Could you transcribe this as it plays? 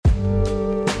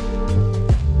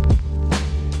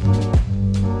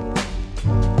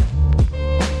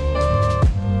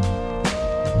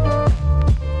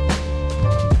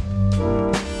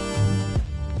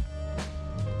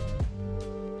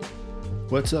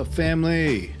What's up,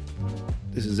 family?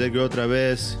 This is Edgar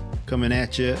OtraVez coming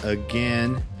at you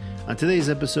again. On today's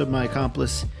episode, my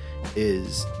accomplice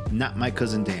is not my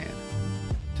cousin Dan.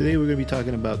 Today we're going to be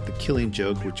talking about The Killing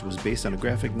Joke, which was based on a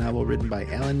graphic novel written by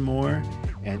Alan Moore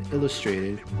and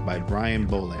illustrated by Brian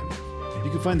Boland.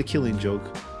 You can find The Killing Joke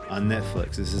on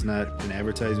Netflix. This is not an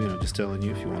advertisement. I'm just telling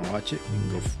you, if you want to watch it, you can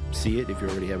go see it if you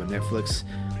already have a Netflix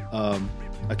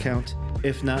account.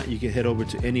 If not, you can head over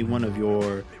to any one of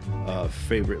your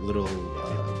favorite little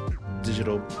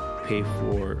digital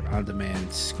pay-for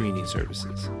on-demand screening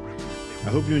services. I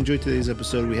hope you enjoyed today's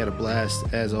episode. We had a blast,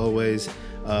 as always.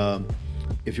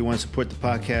 If you want to support the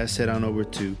podcast, head on over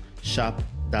to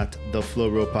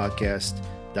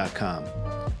shop.theflowrowpodcast.com.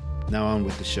 Now on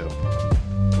with the show.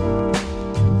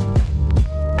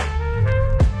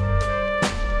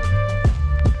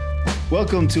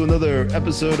 Welcome to another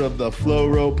episode of the Flow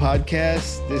Row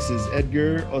Podcast. This is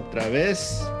Edgar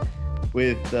OtraVez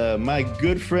with my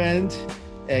good friend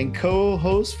and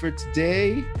co-host for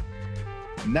today,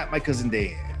 not my cousin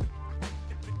Dan.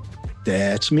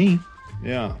 That's me.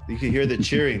 Yeah, you can hear the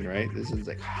cheering, right? This is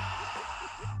like...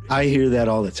 I hear that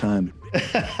all the time.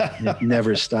 It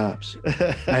never stops.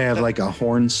 I have like a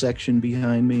horn section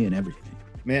behind me and everything.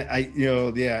 Man,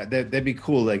 that'd be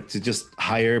cool, like to just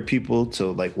hire people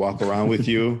to like walk around with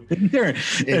you. Isn't there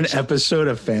an episode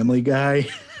of Family Guy?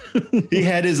 He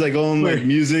had his like own like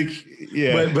music.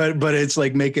 Yeah. But it's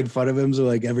like making fun of him. So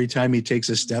like every time he takes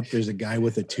a step, there's a guy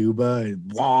with a tuba and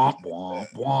womp,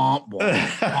 womp, womp,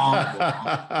 womp, womp,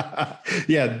 womp.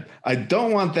 Yeah, I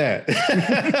don't want that.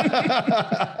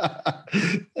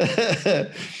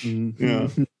 Yeah.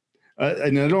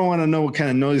 And I don't want to know what kind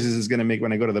of noises it's going to make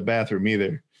when I go to the bathroom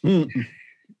either.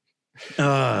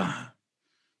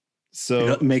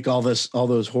 So make all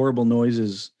those horrible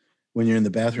noises when you're in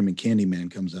the bathroom and Candyman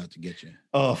comes out to get you.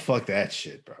 Oh, fuck that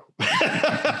shit, bro.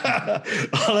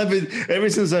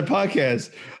 Ever since that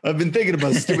podcast, I've been thinking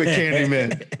about stupid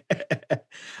Candyman.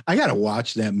 I got to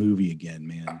watch that movie again,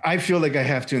 man. I feel like I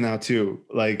have to now too.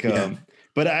 Like,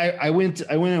 but I went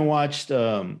and watched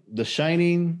The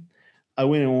Shining. I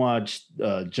went and watched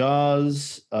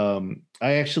Jaws. I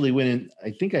actually went in.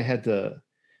 I think I had to.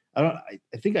 I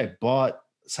think I bought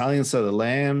Silence of the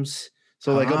Lambs.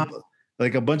 So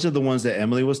like a bunch of the ones that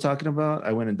Emily was talking about,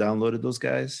 I went and downloaded those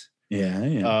guys.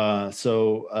 Yeah.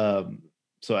 So I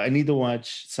need to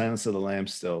watch Silence of the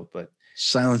Lambs still, but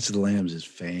Silence of the Lambs is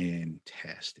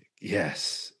fantastic.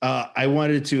 Yes. I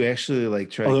wanted to actually like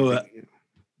try.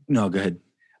 No, go ahead.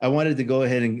 I wanted to go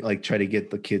ahead and like try to get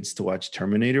the kids to watch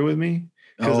Terminator with me.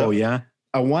 Oh, yeah.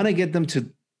 I want to get them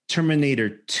to Terminator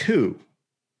 2,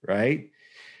 right?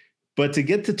 But to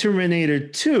get to Terminator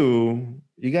 2,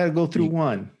 you got to go through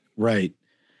 1. Right.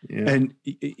 Yeah. And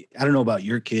I don't know about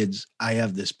your kids. I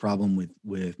have this problem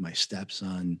with my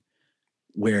stepson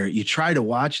where you try to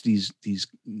watch these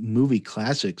movie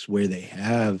classics where they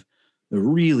have the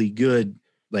really good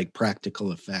like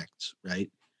practical effects, right?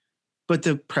 But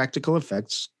the practical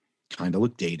effects kind of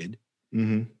look dated.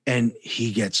 Mm-hmm. And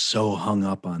he gets so hung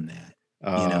up on that.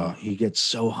 He gets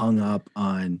so hung up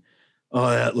on, oh,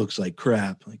 that looks like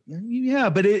crap. Like, yeah,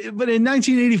 but in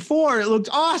 1984, it looked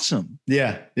awesome.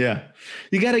 Yeah. You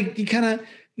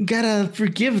gotta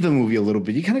forgive the movie a little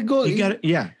bit. You kind of go.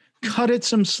 Cut it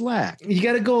some slack. You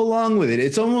got to go along with it.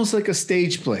 It's almost like a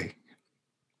stage play.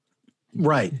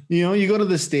 Right. You go to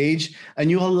the stage and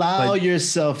you allow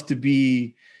yourself to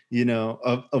be, a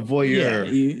voyeur.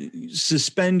 Yeah, you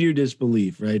suspend your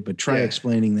disbelief, right? But try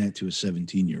explaining that to a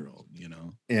 17-year-old,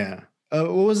 Yeah.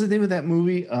 What was the name of that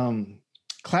movie?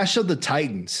 Clash of the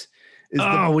Titans.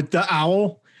 With the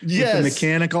owl? Yes. With the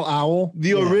mechanical owl?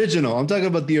 The original. I'm talking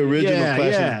about the original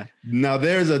Clash. Yeah. Now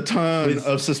there's a ton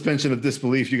of suspension of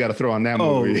disbelief you got to throw on that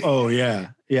movie. Oh, yeah.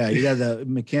 Yeah, you got the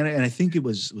mechanic. And I think it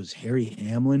was Harry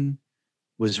Hamlin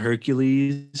was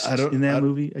Hercules in that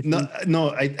movie. I think. No,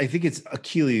 I think it's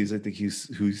Achilles. I think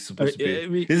who's supposed to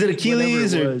be. Is it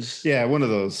Achilles or? Yeah, one of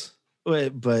those.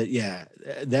 But yeah,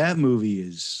 that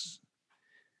movie's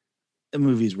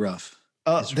rough.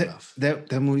 Rough.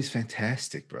 That movie's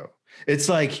fantastic, bro. It's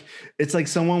like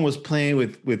someone was playing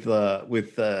with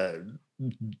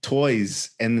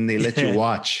toys and then they let you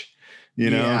watch,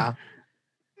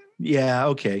 Yeah,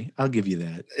 okay. I'll give you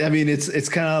that. I mean, it's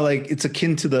kind of like it's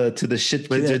akin to the shit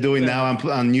kids are doing now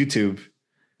on YouTube.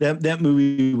 That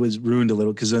movie was ruined a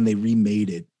little because then they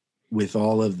remade it with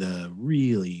all of the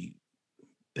really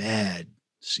bad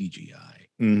CGI.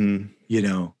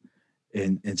 Mm-hmm.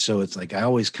 And so it's like I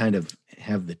always kind of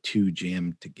have the two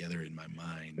jammed together in my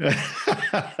mind.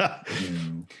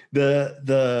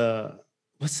 The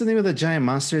what's the name of the giant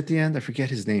monster at the end? I forget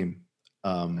his name.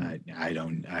 I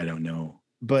don't know.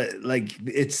 but like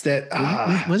it's that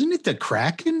wasn't it the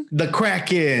Kraken? The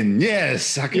Kraken,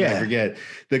 yes. How can I forget?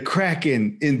 The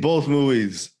Kraken in both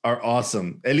movies are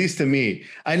awesome, at least to me.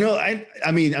 I know.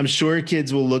 I mean, I'm sure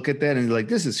kids will look at that and be like,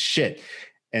 "This is shit,"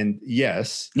 and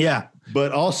yes, yeah,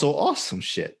 but also awesome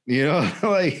shit. You know,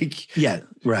 like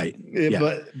right.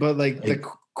 But like the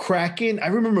Kraken, I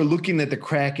remember looking at the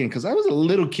Kraken because I was a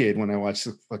little kid when I watched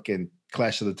the fucking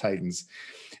Clash of the Titans.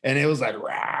 And it was like,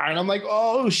 rah, and I'm like,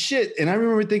 oh shit. And I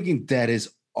remember thinking that is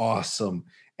awesome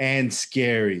and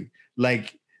scary.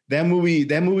 Like that movie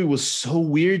was so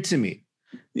weird to me.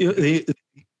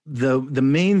 The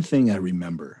main thing I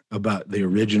remember about the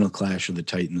original Clash of the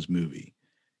Titans movie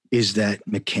is that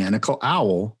mechanical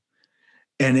owl.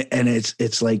 And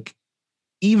it's like,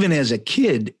 even as a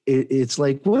kid, it's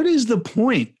like, what is the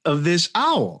point of this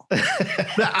owl?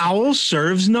 The owl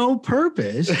serves no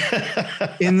purpose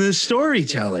in the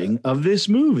storytelling of this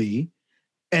movie.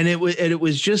 And it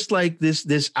was just like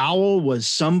this owl was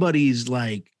somebody's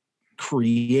like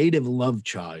creative love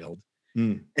child.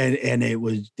 And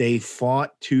they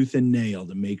fought tooth and nail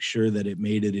to make sure that it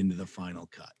made it into the final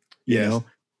cut, you know?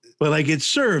 But like it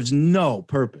serves no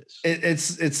purpose.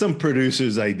 It's some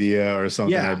producer's idea or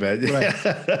something. I bet. Right.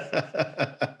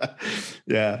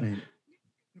 Yeah.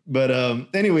 But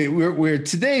anyway, we're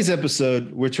today's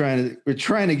episode. We're trying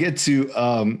to get to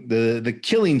the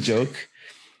Killing Joke,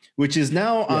 which is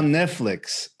now on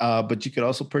Netflix, but you could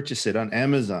also purchase it on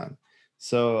Amazon.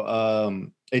 So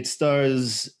it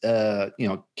stars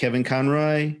Kevin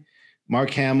Conroy,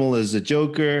 Mark Hamill as the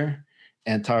Joker,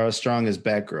 and Tara Strong as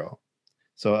Batgirl.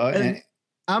 So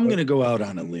I'm going to go out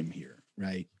on a limb here,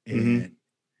 right? And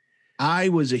I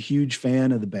was a huge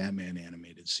fan of the Batman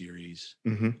animated series.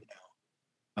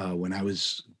 When I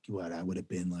was, I would have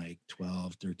been like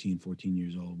 12, 13, 14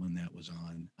 years old when that was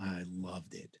on. I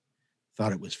loved it.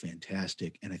 Thought it was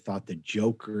fantastic. And I thought the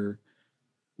Joker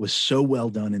was so well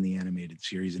done in the animated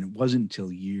series. And it wasn't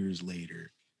until years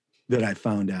later that I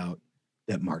found out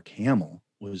that Mark Hamill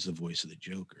was the voice of the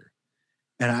Joker.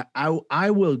 And I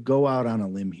will go out on a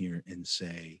limb here and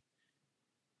say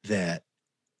that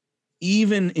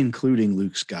even including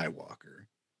Luke Skywalker,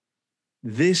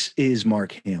 this is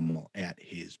Mark Hamill at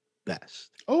his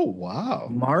best. Oh, wow.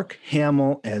 Mark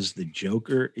Hamill as the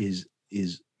Joker is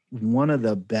one of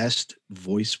the best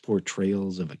voice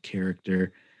portrayals of a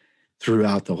character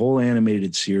throughout the whole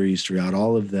animated series, throughout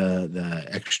all of the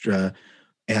extra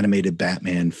animated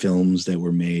Batman films that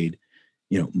were made.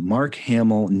 Mark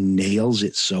Hamill nails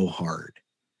it so hard.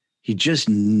 He just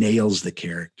nails the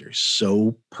character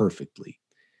so perfectly.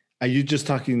 Are you just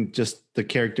talking just the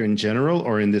character in general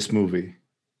or in this movie?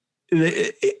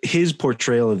 His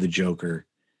portrayal of the Joker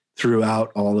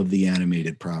throughout all of the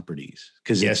animated properties,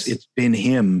 because it's been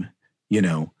him,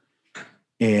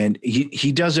 and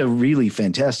he does a really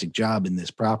fantastic job in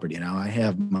this property. Now I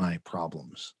have my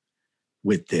problems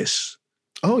with this.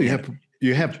 Oh, you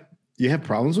have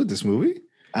problems with this movie?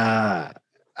 I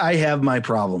have my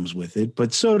problems with it,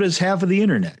 but so does half of the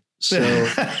internet. So,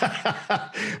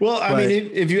 well, I mean,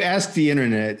 if you ask the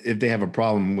internet if they have a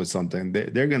problem with something,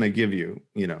 they're going to give you,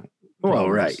 problems. Well,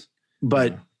 right.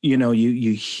 But,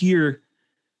 you hear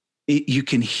it, you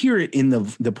can hear it in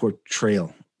the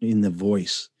portrayal, in the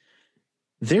voice.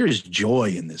 There's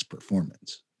joy in this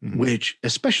performance, which,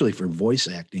 especially for voice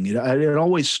acting, it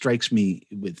always strikes me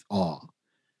with awe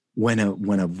when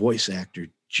a voice actor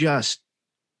just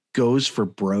goes for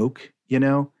broke,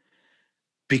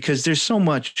 because there's so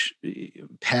much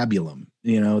pabulum,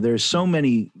 there's so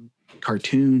many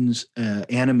cartoons,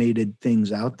 animated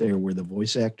things out there where the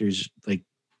voice actors, like,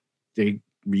 they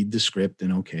read the script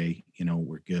and okay,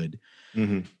 we're good.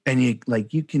 And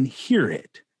you can hear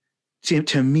it.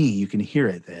 To me, you can hear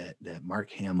it that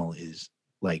Mark Hamill is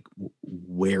like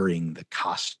wearing the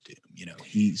costume,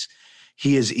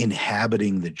 he is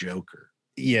inhabiting the Joker.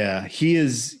 Yeah, he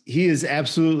is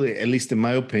absolutely, at least in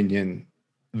my opinion,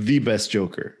 the best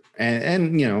Joker.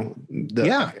 And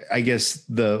I guess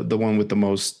the one with the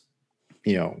most,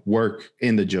 work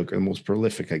in the Joker, the most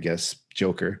prolific, I guess,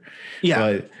 Joker.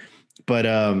 Yeah. But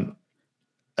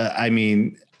I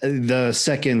mean, the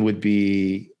second would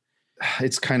be,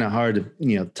 it's kind of hard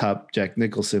to, top Jack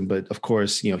Nicholson, but of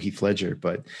course, Heath Ledger,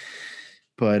 but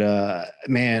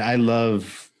man,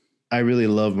 I really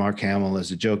love Mark Hamill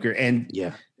as a Joker. And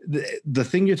the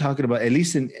thing you're talking about, at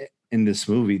least in this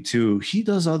movie too, he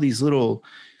does all these little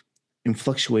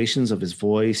fluctuations of his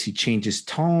voice. He changes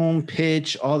tone,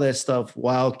 pitch, all that stuff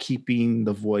while keeping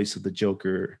the voice of the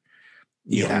Joker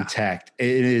intact. It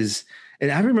is. And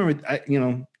I remember,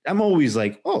 I'm always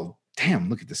like, oh, damn,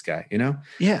 look at this guy,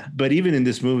 Yeah. But even in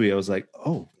this movie, I was like,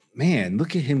 oh man,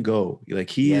 look at him go. Like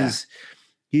he is,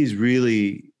 he's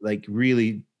really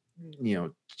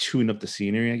chewing up the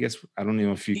scenery, I guess. I don't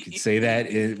know if you could say that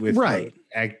with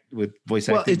voice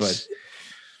acting, but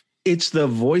it's the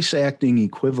voice acting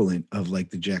equivalent of like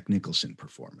the Jack Nicholson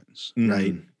performance,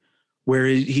 right? Where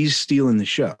he's stealing the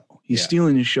show. He's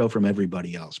stealing the show from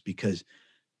everybody else because,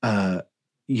 that's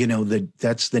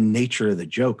the nature of the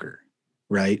Joker,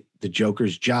 right? The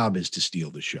Joker's job is to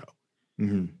steal the show.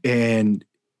 And,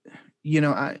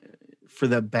 for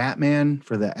the Batman,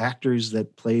 for the actors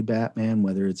that play Batman,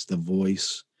 whether it's the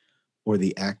voice or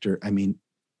the actor, I mean,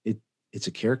 it's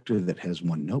a character that has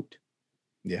one note.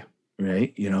 Yeah.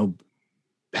 Right.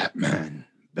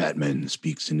 Batman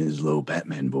speaks in his low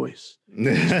Batman voice. He's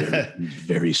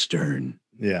very stern.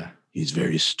 Yeah. He's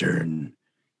very stern.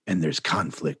 And there's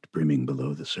conflict brimming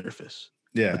below the surface.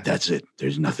 Yeah. But that's it.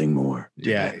 There's nothing more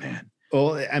to Batman.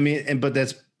 Well, I mean, but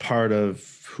that's part of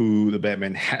who the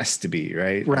Batman has to be,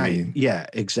 right? Right. I mean, yeah,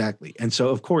 exactly. And so,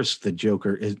 of course, the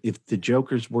Joker, if the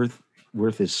Joker's worth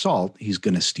his salt, he's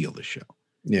going to steal the show.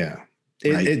 Yeah.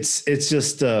 Right? It's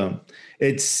just,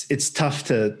 it's tough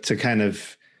to kind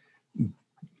of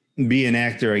be an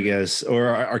actor, I guess, or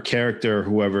our character or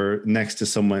whoever next to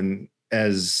someone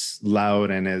as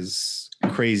loud and as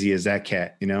crazy as that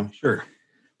cat, Sure.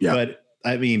 Yeah. But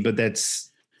I mean, that's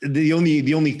the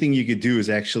only thing you could do is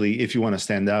actually, if you want to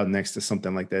stand out next to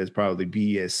something like that, is probably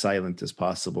be as silent as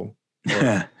possible.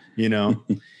 Or,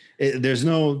 there's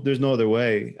no other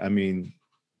way. I mean,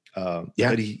 but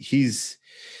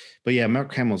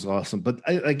Mark Hamill's awesome. But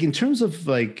in terms of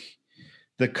like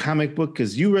the comic book,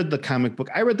 because you read the comic book,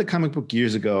 I read the comic book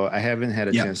years ago. I haven't had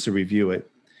a chance to review it.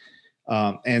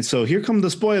 And so here come the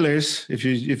spoilers. If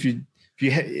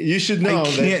you should know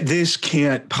that this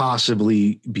can't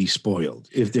possibly be spoiled.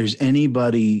 If there's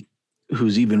anybody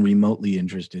who's even remotely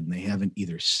interested and they haven't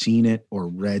either seen it or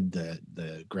read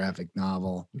the graphic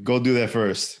novel, go do that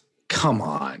first. Come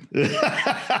on. It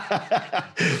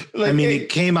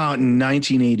came out in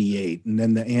 1988 and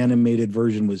then the animated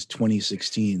version was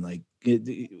 2016. Like,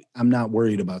 I'm not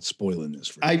worried about spoiling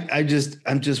this. I'm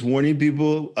just warning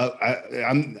people.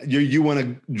 You want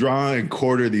to draw and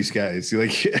quarter these guys. You're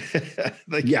like,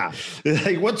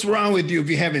 what's wrong with you if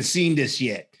you haven't seen this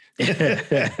yet?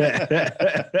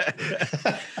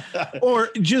 Or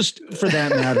just for that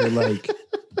matter, like,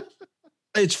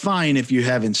 it's fine if you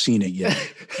haven't seen it yet,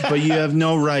 but you have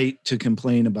no right to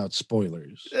complain about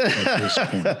spoilers at this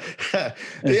point.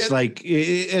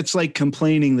 It's like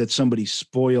complaining that somebody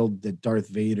spoiled that Darth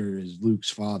Vader is Luke's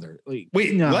father. Like,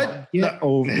 wait, no, what?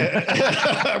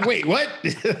 Wait, what?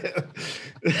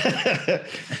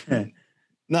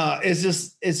 No, it's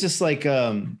just like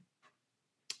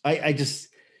I just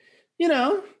we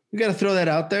got to throw that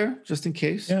out there just in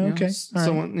case. Yeah, okay.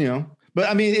 Someone, But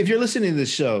I mean, if you're listening to this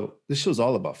show's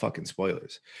all about fucking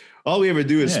spoilers. All we ever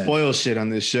do is spoil shit on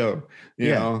this show.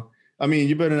 You know, I mean,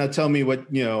 you better not tell me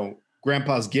what,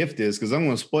 Grandpa's gift is, because I'm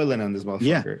going to spoil it on this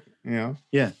motherfucker.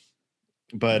 Yeah.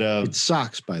 But it's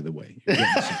socks, by the way.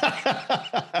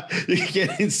 You're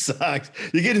getting socks.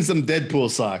 You're getting some Deadpool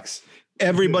socks.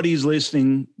 Everybody's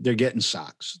listening. They're getting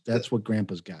socks. That's what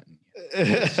Grandpa's gotten.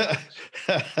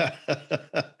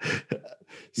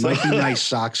 Might be nice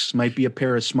socks, might be a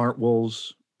pair of smart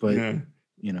wools, but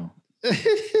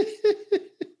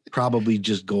probably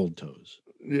just gold toes.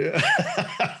 Yeah.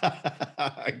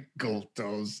 Gold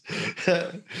toes.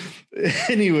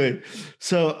 Anyway,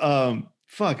 so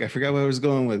I forgot where I was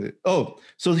going with it. Oh,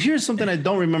 so here's something I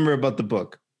don't remember about the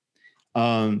book.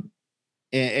 And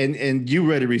you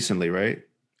read it recently, right?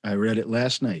 I read it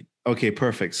last night. Okay,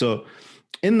 perfect. So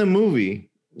in the movie,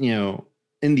 in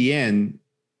the end,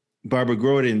 Barbara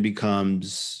Gordon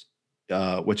becomes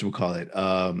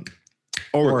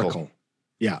Oracle.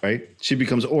 Yeah. Right. She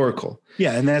becomes Oracle.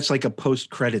 Yeah. And that's like a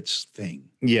post-credits thing.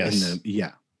 Yes.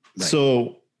 Right.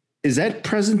 So is that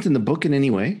present in the book in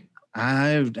any way?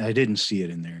 I didn't see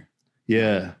it in there.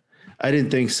 Yeah. I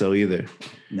didn't think so either.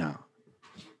 No.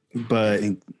 But I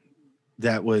think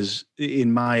that was,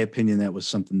 in my opinion, that was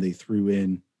something they threw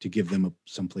in to give them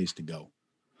some place to go.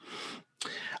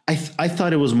 I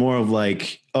thought it was more of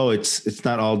like, oh, it's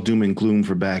not all doom and gloom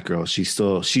for Batgirl.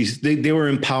 They were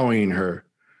empowering her.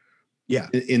 Yeah.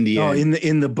 In the end.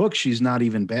 In the book, she's not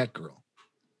even Batgirl.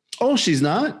 Oh, she's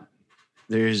not?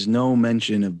 There's no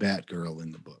mention of Batgirl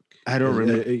in the book. I don't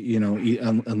remember.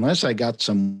 Unless I got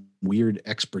some weird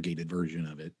expurgated version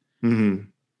of it. Mm-hmm.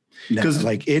 Because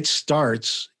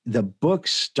the book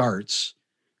starts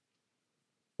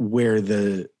where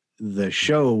the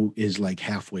show is like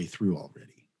halfway through already.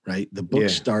 Right. The book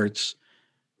starts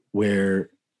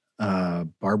where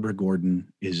Barbara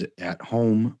Gordon is at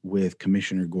home with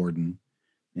Commissioner Gordon,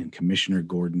 and Commissioner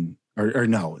Gordon or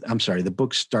no, I'm sorry. The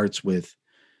book starts with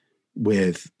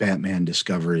Batman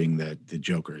discovering that the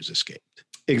Joker has escaped.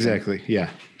 Exactly. Yeah.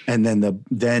 And then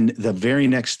the very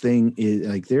next thing is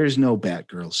like there's no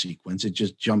Batgirl sequence. It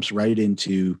just jumps right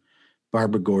into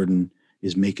Barbara Gordon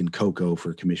is making cocoa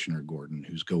for Commissioner Gordon,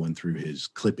 who's going through his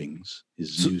clippings,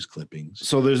 his news clippings.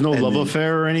 So there's no love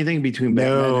affair or anything between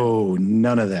Batman. No,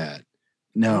 none of that.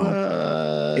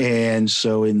 No. And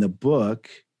so in the book,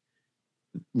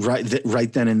 right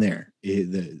then and there,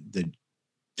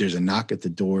 there's a knock at the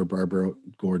door. Barbara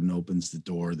Gordon opens the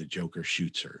door. The Joker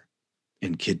shoots her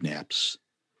and kidnaps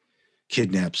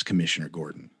Commissioner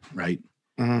Gordon, right?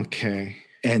 Okay.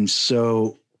 And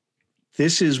so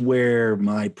this is where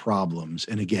my problems,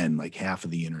 and again, like half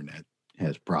of the internet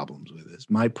has problems with this.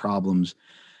 My problems,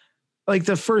 like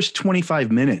the first 25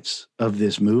 minutes of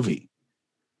this movie,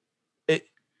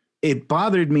 it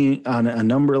bothered me on a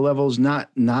number of levels, not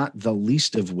the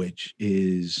least of which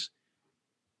is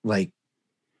like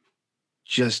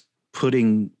just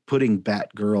putting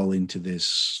Batgirl into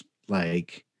this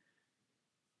like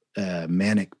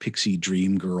manic pixie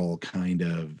dream girl kind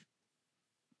of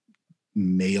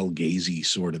male gazy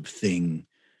sort of thing,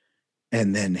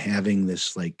 and then having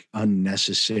this like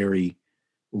unnecessary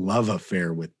love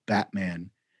affair with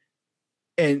Batman.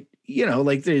 And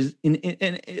like there's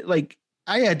and like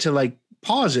I had to like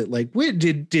pause it, like, wait,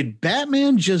 did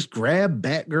Batman just grab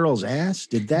Batgirl's ass?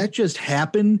 Did that just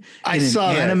happen in an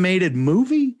animated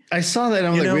movie? I saw that.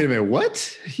 I'm like, wait a minute,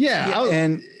 what? Yeah.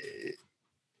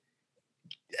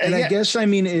 And I guess, I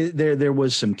mean, there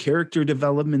was some character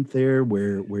development there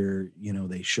where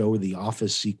they show the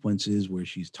office sequences where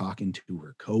she's talking to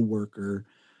her coworker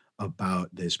about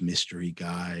this mystery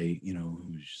guy,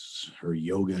 who's her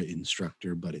yoga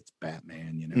instructor, but it's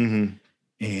Batman,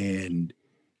 and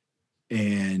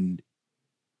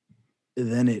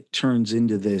then it turns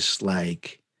into this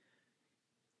like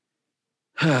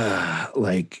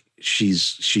like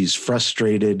she's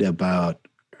frustrated about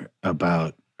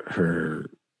her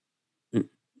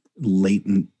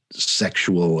latent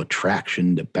sexual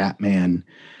attraction to Batman,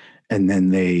 and then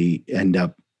they end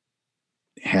up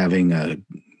having a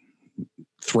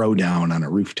throwdown on a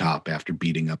rooftop after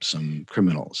beating up some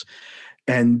criminals,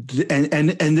 and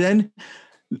then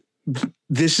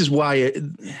this is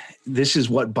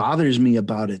what bothers me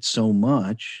about it so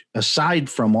much. Aside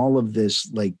from all of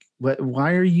this, like,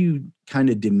 why are you kind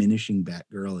of diminishing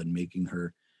Batgirl and making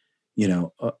her,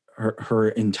 her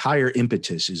entire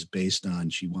impetus is based on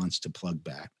she wants to plug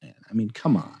Batman? I mean,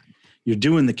 come on, you're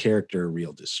doing the character a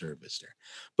real disservice there.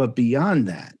 But beyond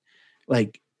that,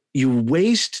 like, you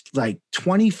waste like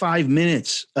 25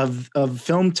 minutes of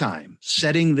film time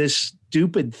setting this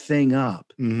stupid thing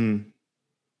up. Mm-hmm.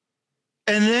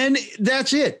 And then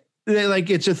that's it. Like,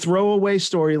 it's a throwaway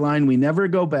storyline. We never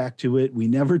go back to it. We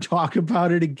never talk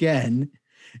about it again.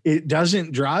 It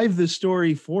doesn't drive the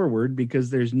story forward because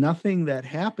there's nothing that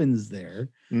happens there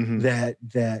that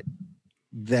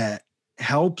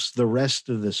helps the rest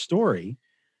of the story.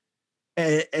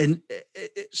 And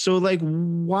so, like,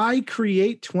 why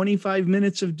create 25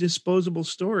 minutes of disposable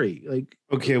story? Like,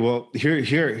 okay, well,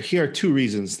 here are two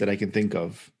reasons that I can think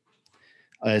of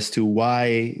as to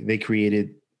why they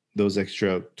created those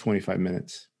extra 25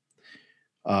 minutes.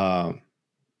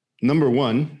 Number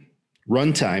one,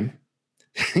 runtime.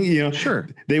 Sure,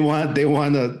 they want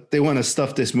to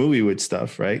stuff this movie with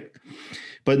stuff, right?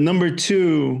 But number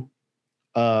two,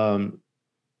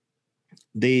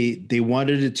 they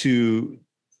wanted it to.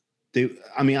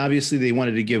 Obviously, they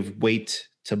wanted to give weight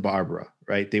to Barbara,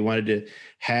 right? They wanted to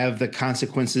have the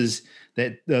consequences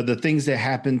that the things that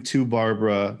happen to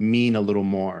Barbara mean a little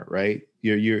more, right?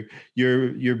 You're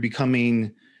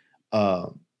becoming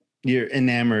you're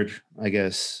enamored, I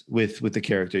guess, with the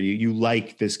character. You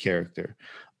like this character.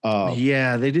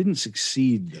 Yeah, they didn't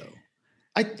succeed though.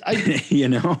 I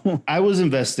I was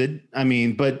invested. I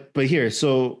mean, but here,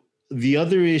 so the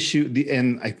other issue,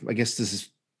 I guess this is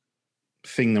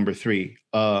thing number three.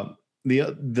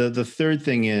 The third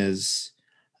thing is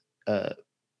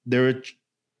they're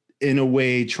in a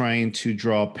way trying to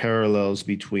draw parallels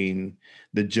between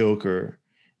the Joker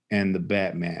and the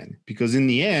Batman, because in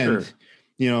the end,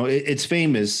 sure, it's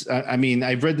famous. I mean,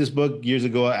 I've read this book years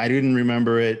ago. I didn't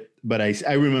remember it, but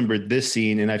I remembered this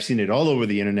scene, and I've seen it all over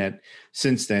the internet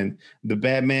since then. The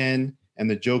Batman and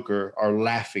the Joker are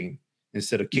laughing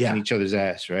instead of kicking each other's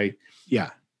ass, right?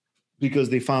 Yeah. Because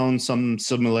they found something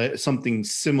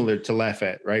similar to laugh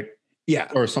at, right? Yeah.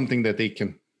 Or something that they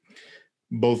can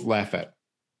both laugh at.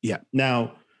 Yeah.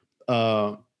 Now,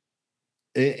 and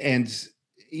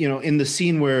in the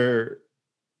scene where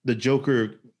the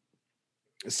Joker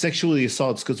sexually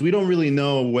assaults, because we don't really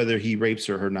know whether he rapes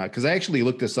her or not. Because I actually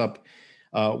looked this up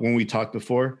when we talked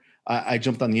before. I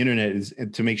jumped on the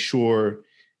internet to make sure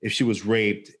if she was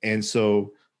raped. And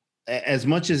so as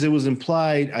much as it was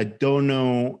implied, I don't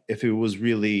know if it was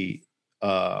really,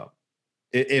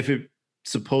 if it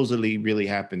supposedly really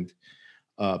happened.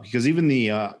 Because even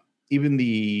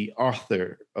the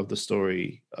author of the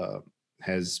story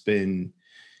has been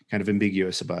kind of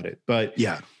ambiguous about it. But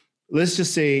yeah, let's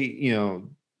just say,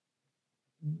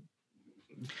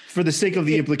 for the sake of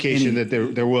the implication that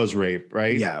there was rape,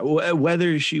 right? Yeah,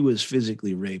 whether she was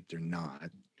physically raped or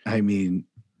not. I mean,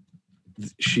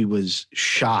 she was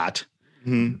shot,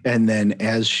 and then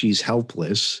as she's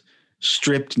helpless,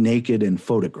 stripped naked and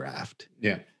photographed.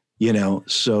 Yeah.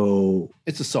 So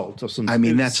it's assault of some. I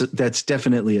mean, that's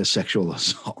definitely a sexual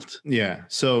assault. Yeah.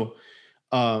 So,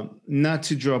 not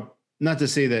to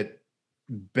say that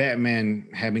Batman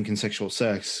having consensual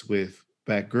sex with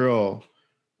Batgirl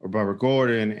or Barbara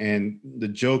Gordon and the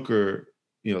Joker,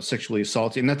 sexually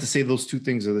assaulting. Not to say those two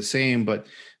things are the same, but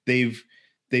they've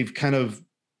kind of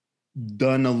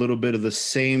done a little bit of the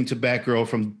same to Batgirl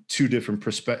from two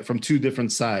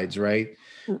different sides, right?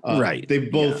 Right.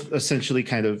 They've both essentially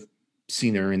kind of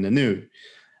seen her in the nude.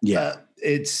 Yeah.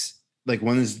 It's like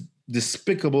one is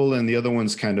despicable and the other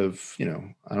one's kind of,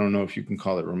 I don't know if you can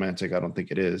call it romantic. I don't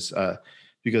think it is.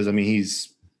 Because I mean,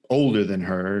 he's older than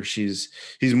her. He's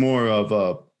more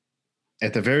of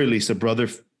at the very least, a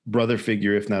brother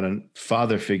figure, if not a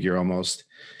father figure almost.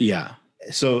 Yeah.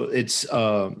 So it's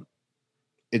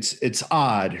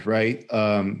odd, right?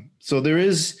 So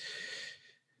there's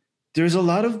a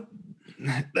lot of,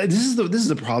 this is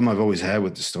the problem I've always had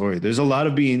with the story. There's a lot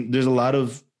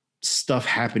of stuff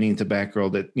happening to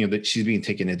Batgirl that she's being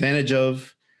taken advantage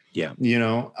of. Yeah.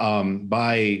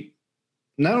 By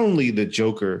not only the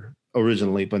Joker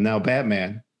originally, but now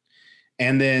Batman.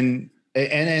 And then,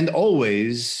 and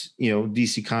always,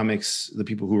 DC Comics, the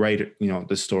people who write,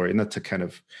 the story, not to kind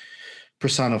of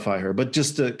personify her, but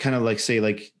just to kind of like say,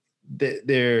 like,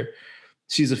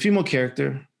 she's a female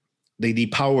character. They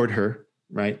depowered her,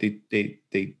 right? They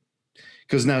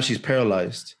because now she's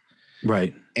paralyzed.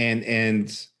 Right. And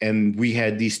we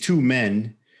had these two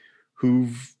men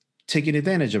who've taken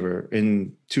advantage of her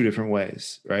in two different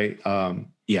ways, right?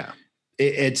 Yeah.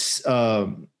 It's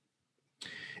a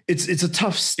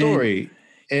tough story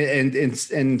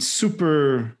and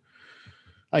super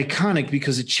iconic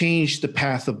because it changed the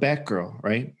path of Batgirl,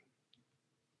 right?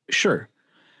 Sure.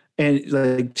 And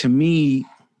like, to me,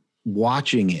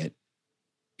 watching it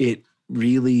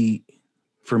really,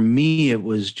 for me, it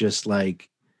was just like,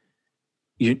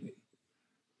 I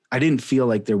didn't feel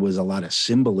like there was a lot of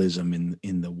symbolism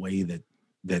in the way that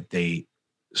they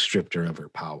stripped her of her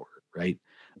power, right?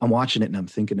 I'm watching it and I'm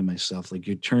thinking to myself, like,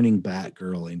 you're turning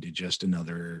Batgirl into just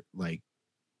another like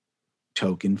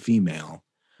token female,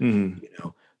 token,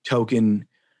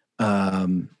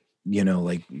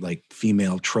 like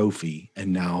female trophy.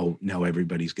 And now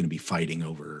everybody's going to be fighting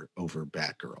over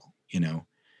Batgirl, and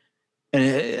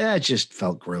it just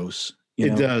felt gross.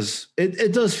 It does.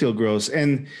 It does feel gross.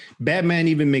 And Batman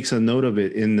even makes a note of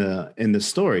it in the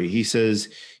story. He says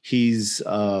he's,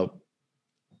 what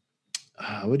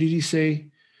did he say?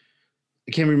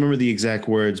 I can't remember the exact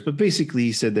words, but basically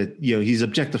he said that, he's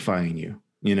objectifying you,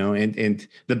 and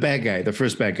the bad guy, the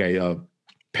first bad guy,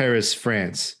 Paris,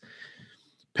 France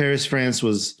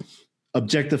was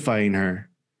objectifying her.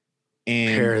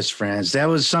 And Paris, France. That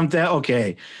was something.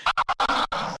 Okay.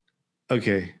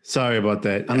 Sorry about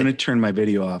that. I'm going to turn my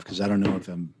video off because I don't know if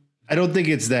I don't think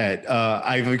it's that.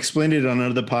 I've explained it on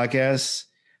other podcasts,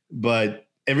 but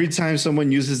every time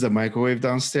someone uses the microwave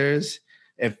downstairs,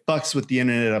 it fucks with the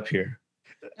internet up here.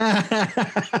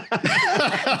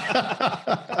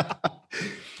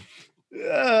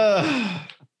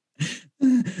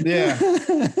 Yeah.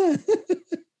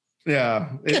 Yeah.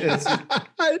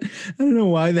 I don't know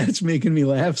why that's making me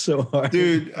laugh so hard.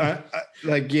 Dude,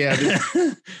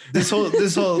 this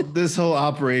whole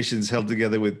operation's held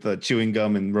together with chewing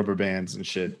gum and rubber bands and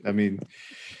shit. I mean,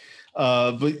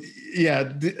 but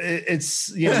yeah,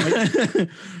 it's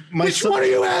which one of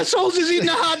you assholes is eating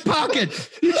a Hot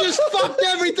Pocket? You just fucked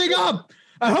everything up.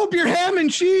 I hope your ham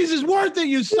and cheese is worth it,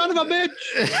 you son of a bitch.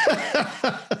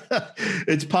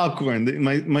 It's popcorn.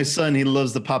 My son, he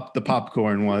loves the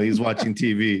popcorn while he's watching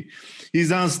TV. He's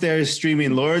downstairs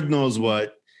streaming Lord knows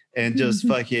what and just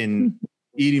fucking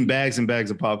eating bags and bags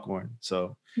of popcorn.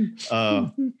 So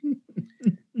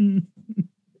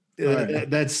right.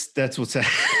 That's what's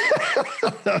happening.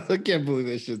 I can't believe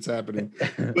this shit's happening.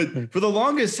 But for the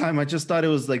longest time, I just thought it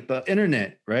was like the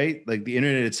internet, right? Like the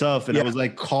internet itself. And I was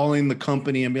like calling the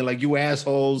company and being like, you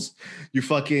assholes, you're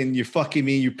fucking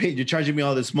me. You're charging me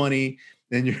all this money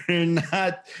and you're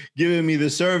not giving me the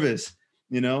service,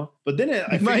 But then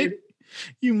I figured,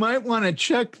 you might want to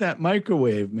check that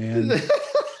microwave, man.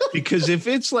 Because if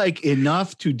it's like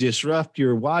enough to disrupt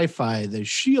your Wi-Fi, the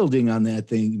shielding on that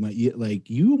thing,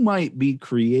 you might be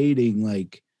creating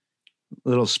like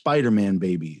little Spider-Man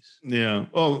babies. Yeah.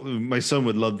 Oh, my son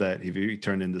would love that if he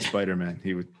turned into Spider-Man.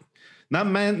 He would not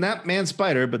man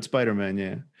Spider, but Spider-Man.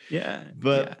 Yeah. Yeah.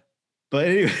 But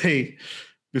anyway,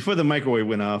 before the microwave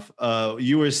went off,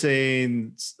 you were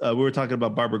saying we were talking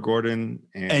about Barbara Gordon,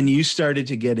 and you started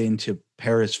to get into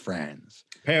Paris, France.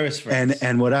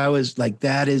 And what I was like,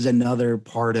 that is another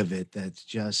part of it. That's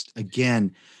just,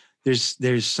 again,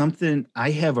 there's something.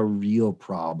 I have a real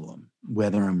problem,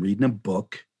 whether I'm reading a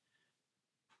book,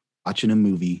 watching a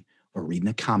movie, or reading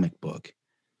a comic book.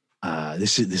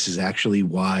 This is actually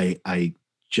why I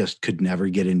just could never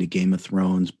get into Game of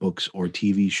Thrones books or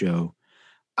TV show.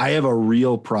 I have a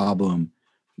real problem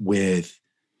with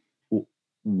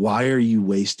why are you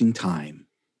wasting time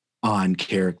on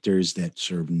characters that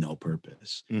serve no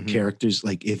purpose? Mm-hmm. Characters,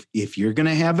 like if you're going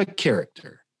to have a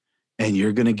character and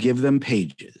you're going to give them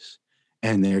pages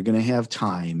and they're going to have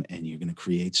time and you're going to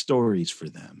create stories for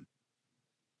them,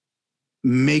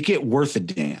 make it worth a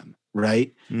damn,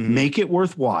 right? Mm-hmm. Make it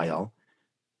worthwhile.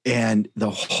 And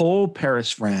the whole Paris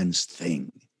Friends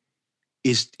thing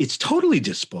it's totally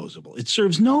disposable. It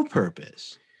serves no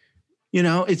purpose.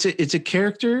 It's a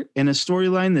character and a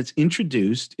storyline that's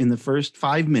introduced in the first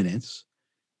 5 minutes.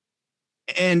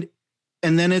 And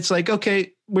then it's like,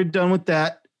 okay, we're done with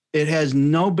that. It has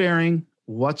no bearing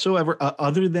whatsoever,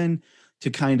 other than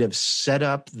to kind of set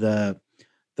up the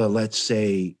let's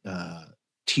say,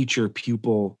 teacher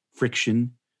pupil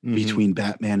friction between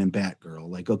Batman and Batgirl.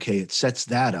 Like, okay, it sets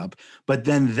that up, but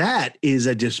then that is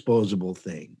a disposable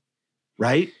thing,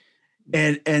 right?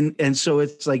 And so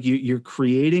it's like you're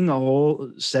creating a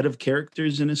whole set of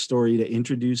characters in a story to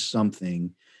introduce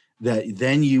something that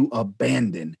then you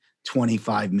abandon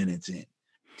 25 minutes in,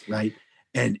 right?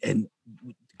 And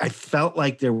I felt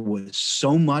like there was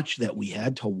so much that we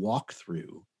had to walk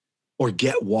through or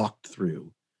get walked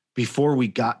through before we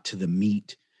got to the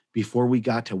meat, before we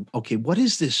got to, okay, what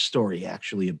is this story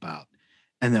actually about?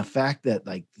 And the fact that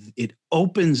like it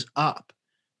opens up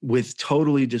with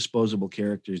totally disposable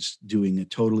characters doing a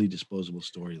totally disposable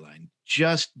storyline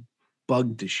just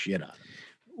bugged the shit out of me.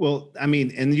 Well, I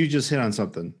mean, and you just hit on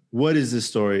something. What is this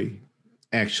story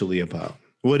actually about?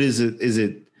 What is it? Is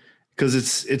it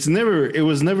because it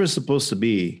was never supposed to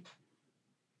be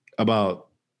about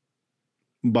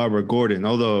Barbara Gordon,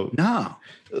 although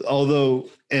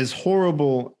as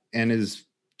horrible and as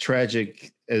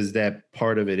tragic as that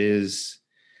part of it is,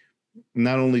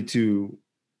 not only to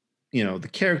the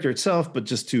character itself, but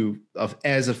just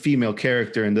as a female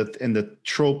character and the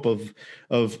trope of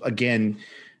again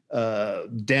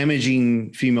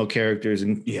damaging female characters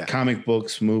in comic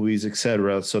books, movies,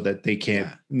 etc., so that they can't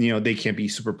they can't be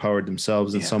superpowered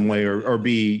themselves in some way or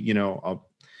be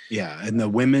and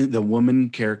the woman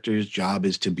character's job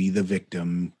is to be the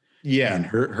victim. Yeah. And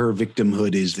her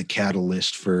victimhood is the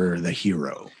catalyst for the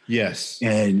hero. Yes.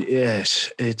 And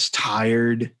yes, it's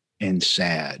tired and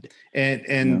sad.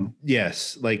 And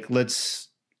yes, like let's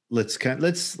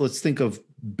think of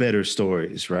better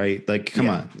stories, right? Like, come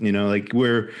on, like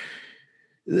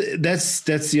that's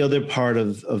the other part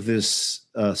of this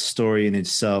story in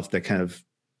itself that kind of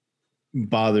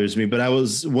bothers me. But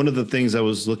one of the things I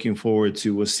was looking forward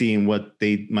to was seeing what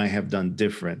they might have done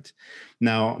different.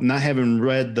 Now, not having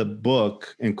read the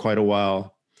book in quite a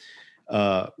while,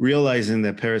 realizing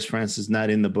that Paris France is not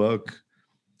in the book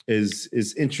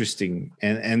is interesting.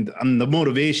 And the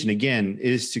motivation, again,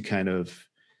 is to kind of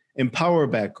empower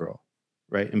Batgirl,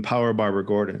 right? Empower Barbara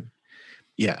Gordon.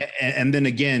 Yeah. And then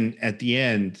again, at the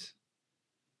end,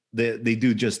 they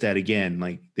do just that again.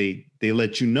 Like they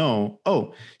let you know,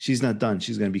 oh, she's not done.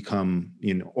 She's going to become,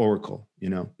 Oracle,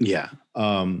 Yeah.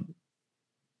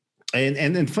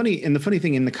 And the funny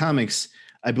thing in the comics,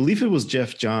 I believe it was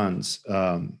Jeff Johns,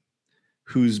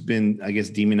 who's been, I guess,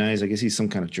 demonized. I guess he's some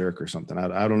kind of jerk or something.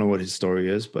 I don't know what his story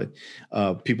is, but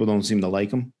people don't seem to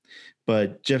like him.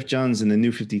 But Jeff Johns in the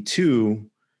New 52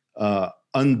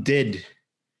 undid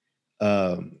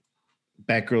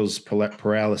Batgirl's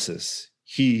paralysis.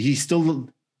 He still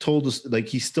told us, like,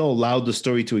 he still allowed the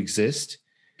story to exist.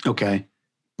 Okay.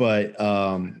 But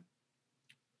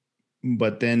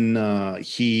then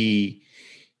he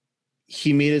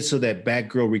he made it so that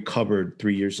Batgirl recovered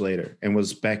 3 years later and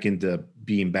was back into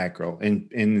being Batgirl.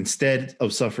 And instead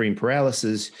of suffering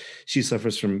paralysis, she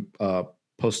suffers from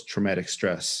post-traumatic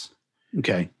stress.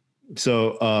 Okay.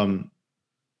 So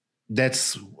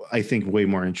that's, I think, way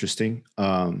more interesting.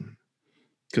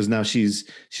 Because now she's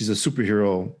a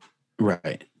superhero,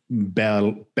 right?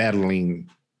 Battling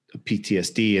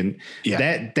PTSD, and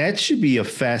that should be a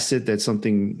facet that's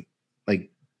something like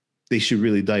they should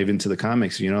really dive into the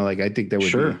comics. Like I think that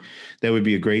would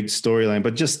be a great storyline.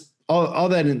 But just all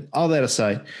that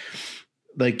aside,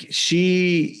 like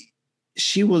they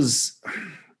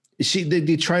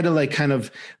try to like kind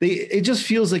of it just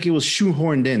feels like it was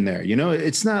shoehorned in there.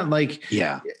 It's not like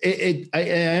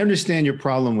I understand your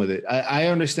problem with it. I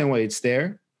understand why it's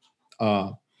there.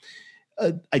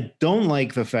 I don't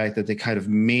like the fact that they kind of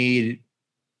made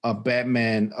a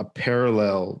Batman a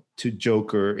parallel to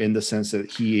Joker in the sense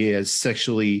that he is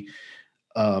sexually,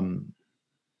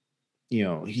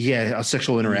 he had a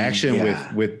sexual interaction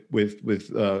with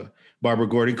Barbara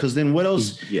Gordon. Because then what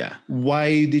else? Yeah.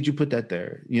 Why did you put that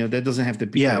there? That doesn't have to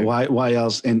be. Yeah. There. Why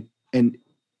else? And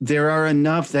there are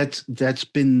enough that's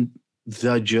been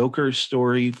the Joker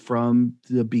story from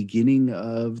the beginning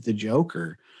of the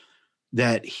Joker,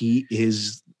 that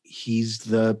he's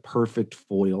the perfect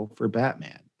foil for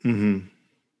Batman. Mm-hmm.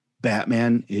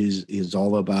 Batman is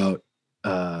all about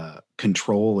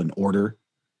control and order,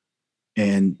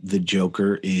 and the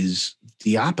Joker is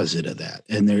the opposite of that.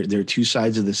 And they're two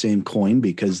sides of the same coin,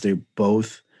 because they're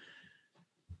both,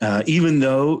 even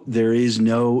though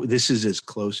this is as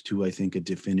close to, I think, a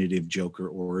definitive Joker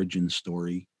origin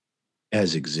story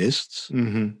as exists.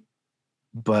 Mm-hmm.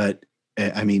 But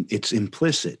I mean, it's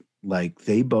implicit. Like,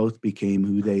 they both became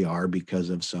who they are because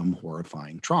of some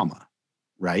horrifying trauma,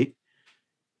 right?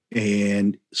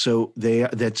 And so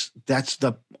that's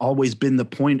always been the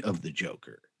point of the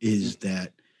Joker, is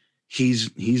that he's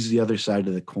the other side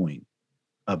of the coin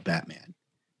of Batman,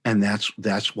 and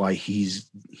that's why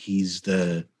he's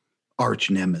the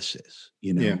arch nemesis,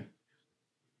 Yeah.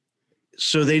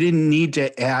 So they didn't need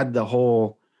to add the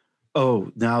whole,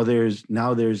 now there's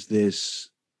this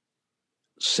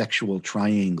sexual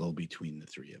triangle between the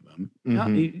three of them.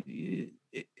 Mm-hmm.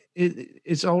 No,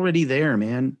 it's already there,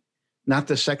 man. Not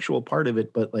the sexual part of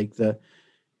it, but like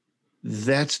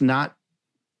that's not,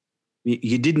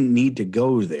 you didn't need to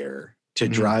go there to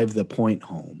Mm-hmm. drive the point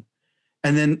home.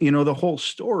 And then, the whole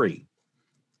story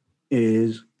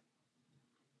is,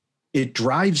 it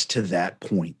drives to that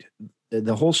point.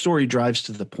 The whole story drives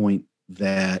to the point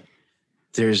that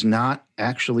there's not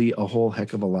actually a whole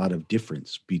heck of a lot of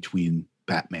difference between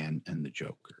Batman and the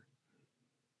Joker.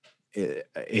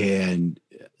 And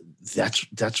that's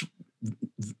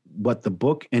what the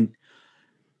book and,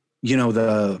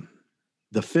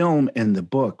 the film and the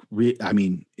book, I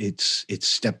mean, it's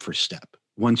step for step.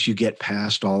 Once you get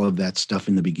past all of that stuff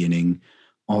in the beginning,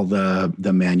 all the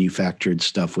manufactured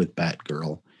stuff with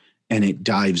Batgirl, and it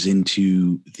dives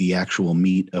into the actual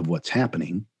meat of what's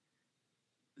happening,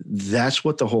 that's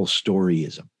what the whole story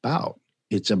is about.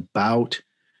 It's about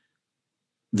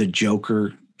the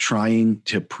Joker trying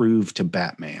to prove to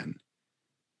Batman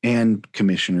and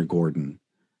Commissioner Gordon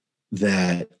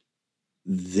that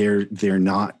they're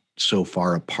not so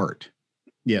far apart.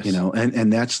 Yes.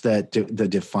 And that's the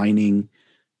defining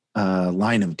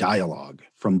line of dialogue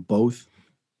from both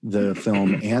the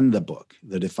film and the book.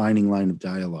 The defining line of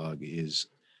dialogue is,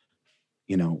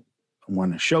 I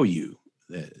want to show you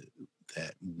that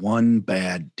one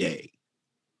bad day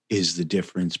is the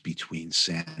difference between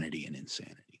sanity and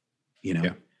insanity,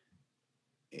 Yeah.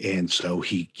 And so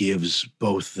he gives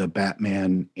both the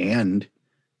Batman and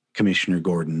Commissioner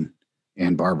Gordon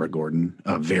and Barbara Gordon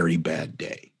a very bad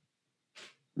day.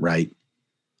 Right.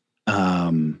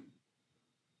 And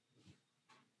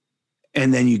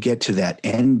then you get to that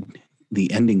end, the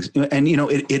endings, and,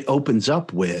 it opens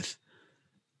up with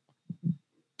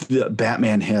the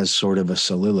Batman has sort of a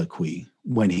soliloquy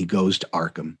when he goes to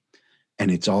Arkham.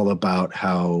 And it's all about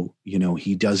how,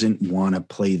 he doesn't want to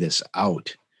play this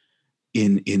out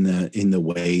in the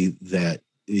way that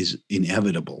is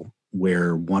inevitable,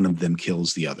 where one of them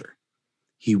kills the other.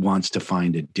 He wants to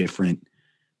find a different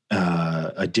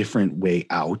way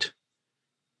out,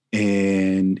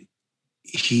 and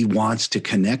he wants to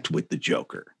connect with the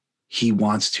Joker. He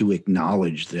wants to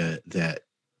acknowledge that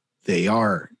they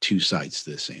are two sides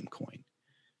to the same coin.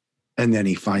 And then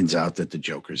he finds out that the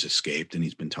Joker's escaped and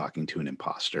he's been talking to an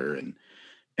imposter,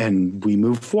 and we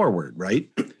move forward, right?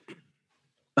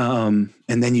 And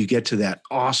then you get to that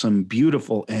awesome,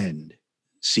 beautiful end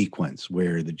sequence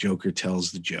where the Joker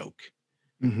tells the joke.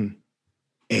 Mm-hmm.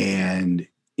 And,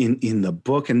 in the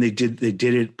book, and they did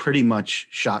it pretty much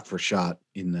shot for shot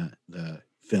in the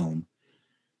film,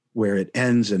 where it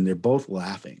ends and they're both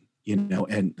laughing,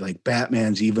 and like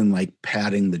Batman's even like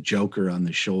patting the Joker on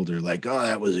the shoulder, like, oh,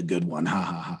 that was a good one. Ha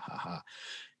ha ha ha ha.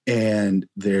 And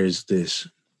there's this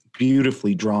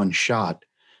beautifully drawn shot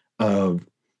of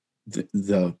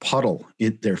the puddle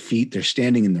at their feet. They're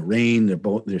standing in the rain.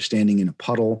 They're standing in a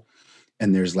puddle,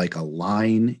 and there's like a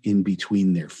line in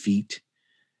between their feet.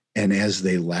 And as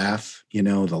they laugh, the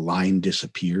line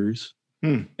disappears.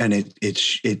 And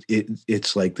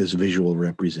it's like this visual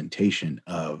representation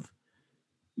of,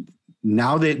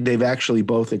 now that they've actually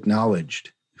both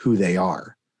acknowledged who they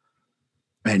are.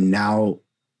 And now,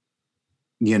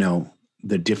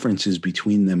 the differences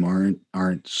between them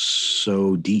aren't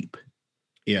so deep.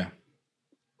 Yeah.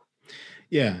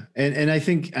 Yeah. And I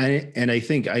think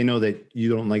I know that you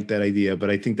don't like that idea, but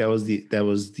I think that was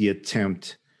the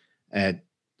attempt at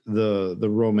the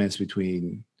romance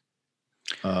between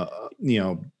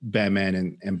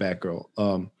Batman and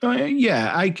Batgirl.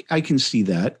 Yeah, I can see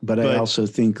that, but I also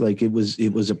think like it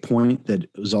was a point that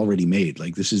was already made.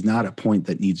 Like, this is not a point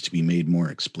that needs to be made more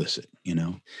explicit,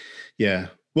 Yeah.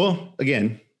 Well,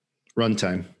 again,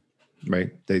 runtime,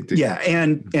 right? Yeah,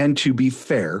 and to be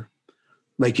fair,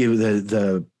 like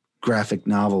the graphic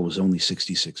novel was only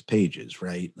 66 pages,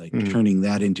 right? Like turning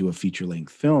that into a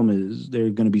feature-length film there are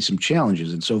going to be some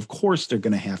challenges. And so of course they're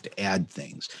going to have to add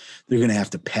things. They're going to have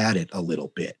to pad it a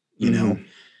little bit,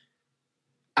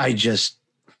 I just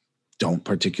don't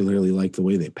particularly like the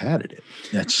way they padded it.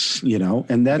 That's,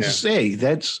 and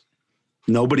that's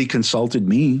nobody consulted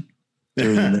me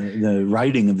during the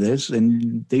writing of this,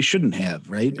 and they shouldn't have,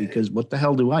 right? Because what the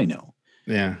hell do I know?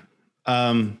 Yeah.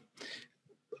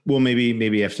 Well,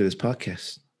 maybe after this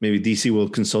podcast, maybe DC will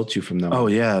consult you from now on. Oh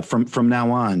yeah, from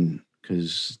now on,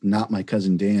 because Not My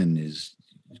Cousin Dan is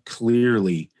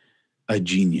clearly a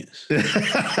genius. He's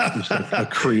like a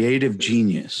creative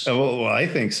genius. Well, I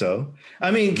think so.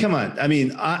 I mean, come on. I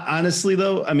mean, honestly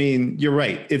though, I mean, you're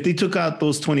right. If they took out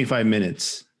those 25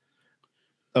 minutes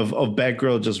of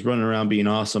Batgirl just running around being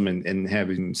awesome and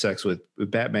having sex with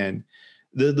Batman,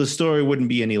 the story wouldn't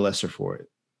be any lesser for it.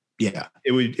 Yeah,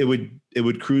 it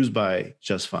would cruise by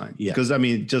just fine. Yeah, because I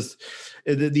mean, just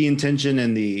the intention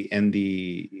and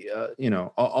the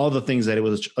all the things that it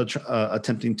was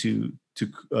attempting to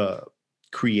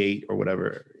create or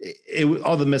whatever.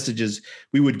 All the messages,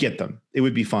 we would get them. It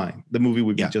would be fine. The movie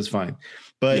would be just fine.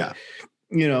 But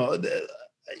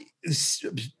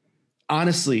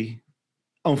honestly,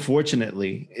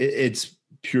 unfortunately, it's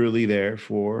purely there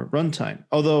for runtime.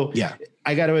 Although,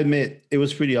 I got to admit, it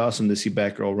was pretty awesome to see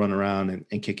Batgirl run around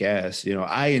and kick ass.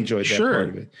 I enjoyed that part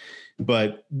of it.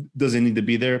 But does it need to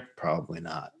be there? Probably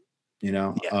not.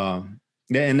 And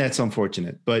that's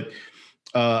unfortunate. But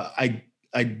I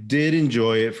did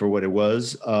enjoy it for what it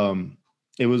was.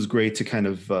 It was great to kind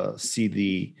of see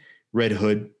the Red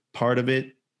Hood part of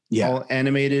it, all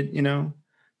animated.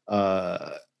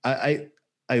 I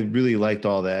really liked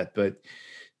all that, but.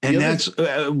 And that's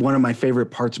one of my favorite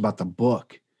parts about the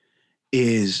book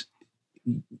is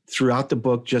throughout the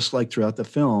book, just like throughout the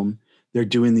film, they're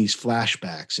doing these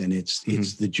flashbacks, and it's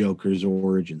the Joker's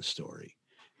origin story.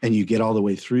 And you get all the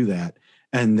way through that.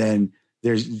 And then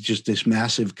there's just this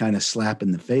massive kind of slap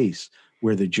in the face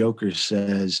where the Joker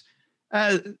says,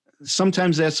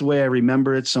 sometimes that's the way I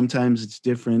remember it. Sometimes it's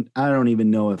different. I don't even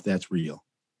know if that's real,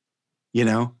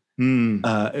 where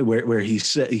he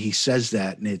says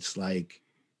that, and it's like,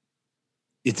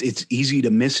 it's easy to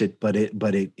miss it, but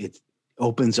it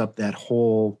opens up that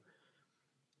whole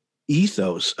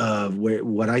ethos of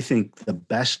what I think the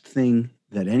best thing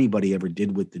that anybody ever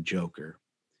did with the Joker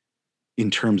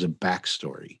in terms of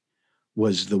backstory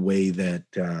was the way that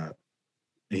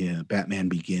Batman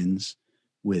Begins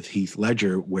with Heath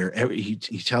Ledger, where he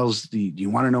tells do you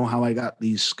want to know how I got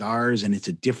these scars? And it's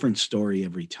a different story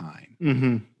every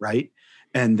time, right?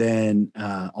 And then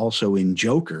also in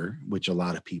Joker, which a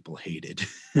lot of people hated,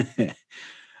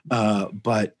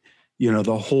 but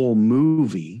the whole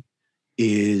movie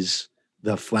is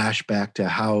the flashback to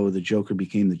how the Joker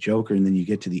became the Joker, and then you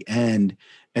get to the end,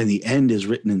 and the end is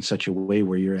written in such a way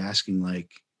where you're asking,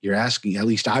 at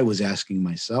least I was asking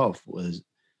myself, was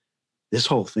this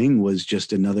whole thing was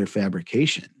just another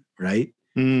fabrication, right?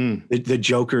 The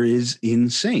Joker is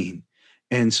insane,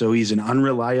 and so he's an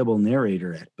unreliable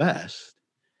narrator at best.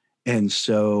 And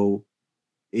so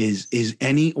is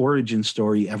any origin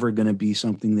story ever going to be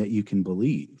something that you can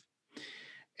believe?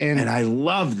 And I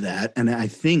love that. And I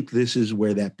think this is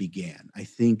where that began. I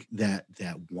think that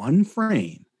one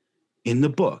frame in the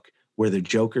book where the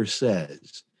Joker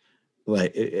says,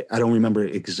 like, I don't remember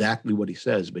exactly what he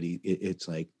says, but it's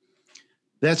like,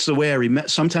 that's the way I remember.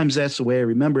 Sometimes that's the way I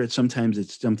remember it. Sometimes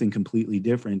it's something completely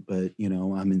different, but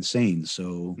I'm insane.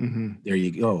 So there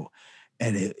you go.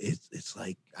 And it's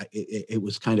like, it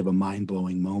was kind of a mind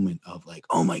blowing moment of like,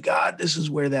 oh my God, this is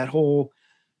where that whole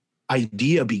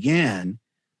idea began,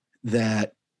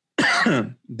 that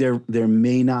there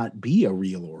may not be a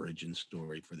real origin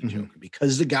story for the Joker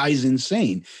because the guy's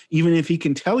insane. Even if he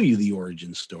can tell you the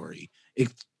origin story,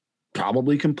 it's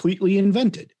probably completely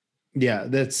invented. Yeah,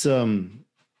 that's he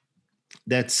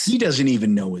doesn't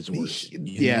even know his origin.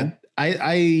 Yeah.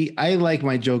 I like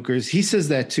my Jokers. He says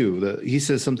that too. He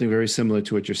says something very similar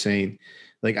to what you're saying.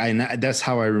 Like that's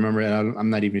how I remember it. I'm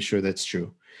not even sure that's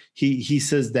true. He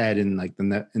says that in like in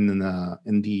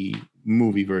the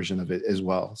movie version of it as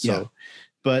well. So, yeah.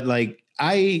 But like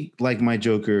I like my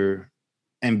Joker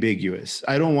ambiguous.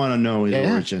 I don't want to know his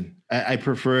origin. I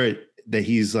prefer it that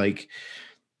he's like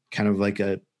kind of like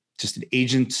just an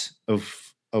agent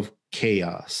of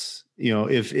chaos.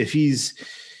 If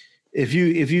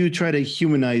you try to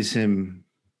humanize him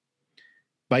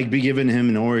by giving him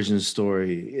an origin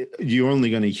story, you're only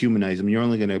going to humanize him. You're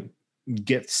only going to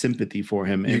get sympathy for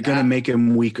him. You're going to make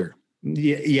him weaker.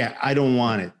 Yeah. I don't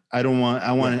want it.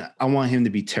 I want him to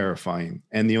be terrifying.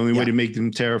 And the only way to make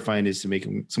him terrifying is to make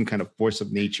him some kind of force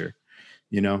of nature,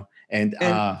 and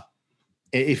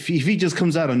if he just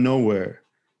comes out of nowhere,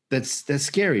 that's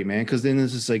scary, man. Cause then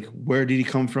it's just like, where did he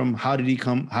come from? How did he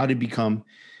come? How did he become?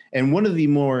 And one of the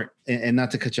more, and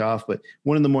not to cut you off, but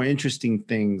one of the more interesting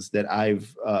things that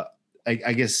I've,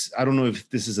 I guess, I don't know if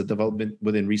this is a development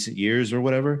within recent years or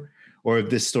whatever, or if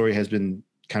this story has been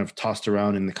kind of tossed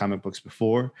around in the comic books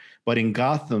before, but in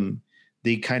Gotham,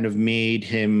 they kind of made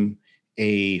him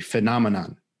a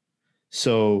phenomenon.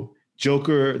 So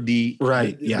Joker, the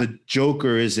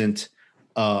Joker isn't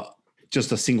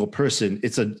just a single person.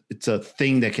 It's a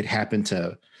thing that could happen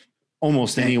to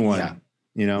almost anyone,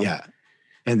 Yeah.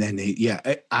 And then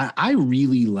I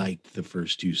really liked the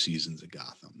first two seasons of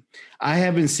Gotham. I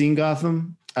haven't seen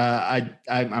Gotham.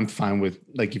 I'm fine with,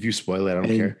 like, if you spoil it, I don't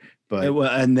care. But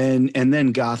and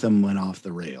then Gotham went off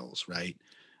the rails, right?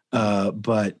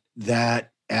 But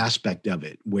that aspect of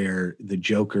it, where the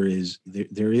Joker is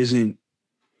there isn't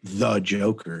the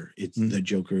Joker. It's the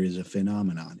Joker is a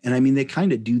phenomenon, and I mean they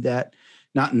kind of do that,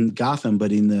 not in Gotham,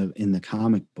 but in the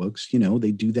comic books.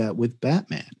 They do that with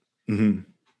Batman. Mm-hmm.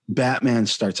 Batman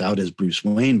starts out as Bruce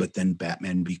Wayne, but then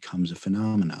Batman becomes a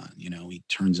phenomenon. He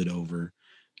turns it over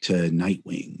to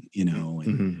Nightwing.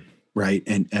 And right,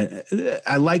 and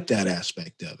I like that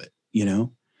aspect of it.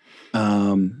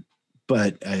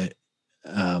 But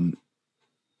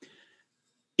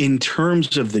in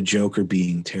terms of the Joker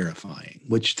being terrifying,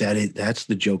 which that's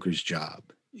the Joker's job.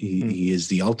 He is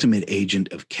the ultimate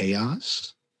agent of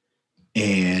chaos,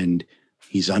 and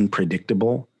he's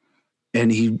unpredictable. And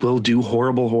he will do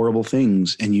horrible, horrible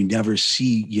things. And you never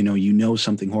see,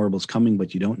 something horrible is coming,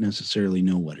 but you don't necessarily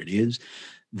know what it is.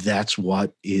 That's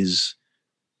what is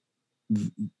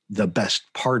the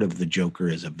best part of the Joker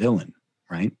as a villain,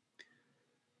 right?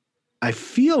 I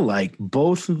feel like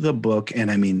both the book,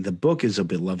 and I mean, the book is a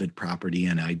beloved property,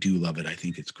 and I do love it. I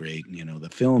think it's great. The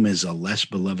film is a less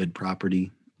beloved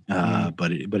property,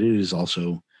 but it is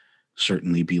also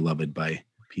certainly beloved by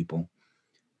people.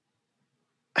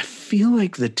 I feel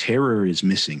like the terror is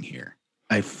missing here.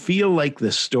 I feel like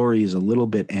the story is a little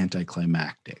bit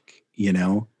anticlimactic,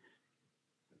 because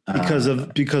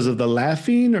of the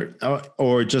laughing,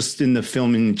 or just in the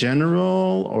film in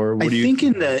general, or what I think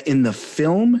in the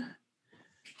film,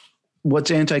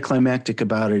 what's anticlimactic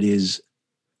about it is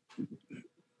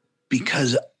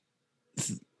because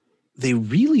they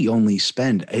really only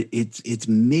spend it's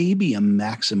maybe a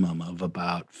maximum of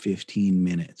about 15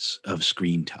 minutes of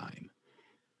screen time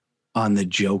on the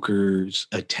Joker's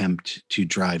attempt to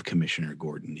drive Commissioner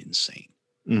Gordon insane.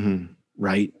 Mm-hmm.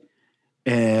 Right.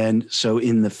 And so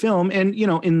in the film, and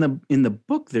in the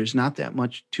book, there's not that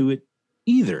much to it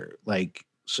either. Like,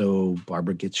 so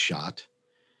Barbara gets shot,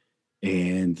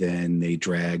 and then they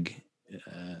drag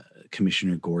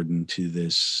Commissioner Gordon to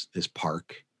this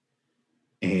park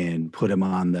and put him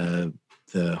on the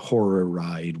horror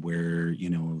ride where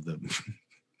the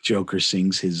Joker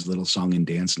sings his little song and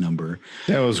dance number.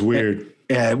 That was weird.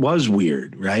 It was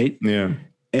weird, right? Yeah.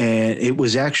 And it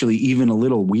was actually even a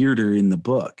little weirder in the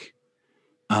book.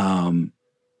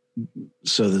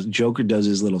 So the Joker does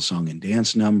his little song and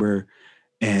dance number,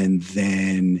 and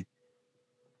then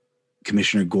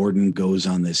Commissioner Gordon goes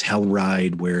on this hell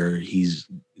ride where he's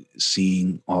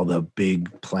seeing all the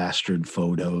big plastered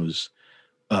photos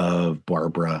of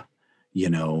Barbara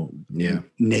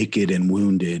naked and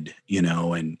wounded,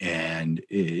 and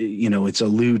it's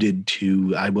alluded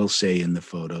to, I will say in the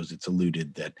photos, it's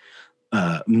alluded that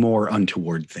more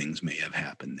untoward things may have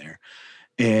happened there.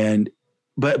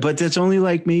 But that's only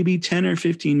like maybe 10 or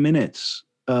 15 minutes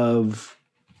of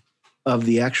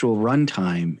the actual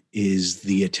runtime is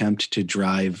the attempt to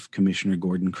drive Commissioner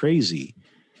Gordon crazy.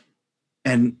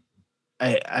 And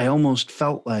I almost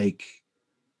felt like,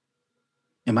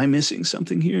 am I missing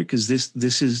something here? Because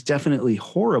this is definitely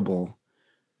horrible,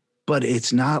 but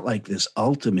it's not like this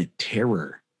ultimate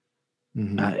terror,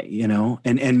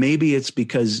 and maybe it's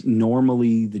because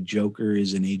normally the Joker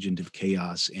is an agent of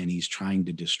chaos and he's trying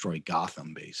to destroy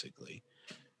Gotham, basically.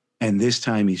 And this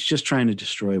time he's just trying to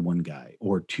destroy one guy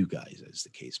or two guys, as the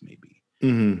case may be.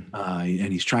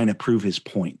 And he's trying to prove his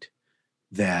point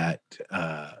that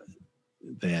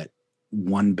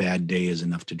one bad day is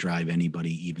enough to drive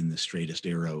anybody, even the straightest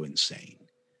arrow, insane.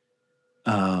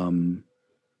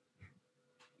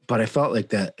 But I felt like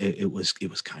that it was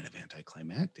kind of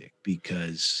anticlimactic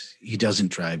because he doesn't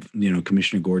drive,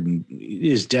 Commissioner Gordon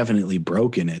is definitely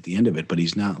broken at the end of it, but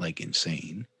he's not like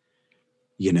insane,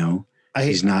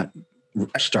 he's not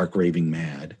stark raving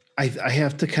mad. I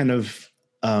have to kind of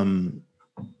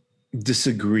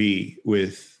disagree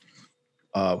with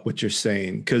what you're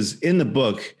saying, because in the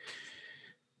book,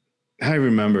 I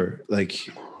remember like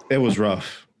it was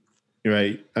rough,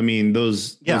 right? I mean,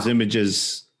 those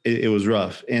images, it was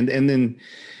rough, and then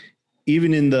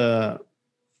even in the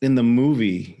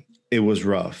movie, it was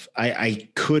rough. I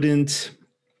couldn't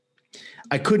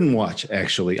watch,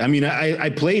 actually. I mean,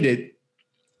 I played it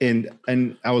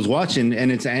and I was watching,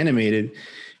 and it's animated,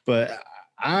 but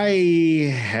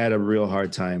I had a real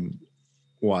hard time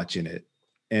watching it.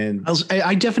 And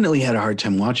I definitely had a hard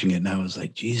time watching it, and I was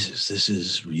like, Jesus, this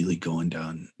is really going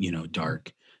down,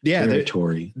 dark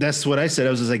territory. That's what I said. I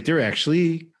was just like, they're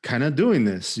actually kind of doing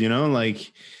this,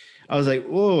 like I was like,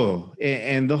 whoa.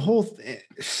 And the whole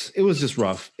it was just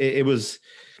rough. It was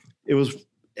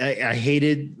I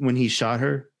hated when he shot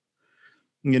her,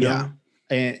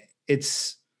 and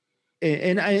it's,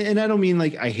 and I don't mean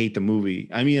like I hate the movie.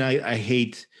 I mean, I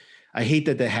hate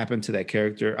that happened to that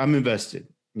character. I'm invested.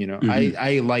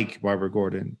 I like Barbara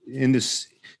Gordon in this,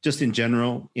 just in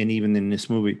general, and even in this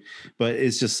movie. But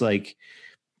it's just like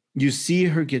you see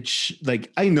her get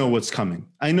like, I know what's coming.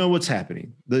 I know what's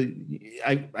happening.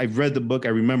 I've read the book. I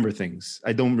remember things.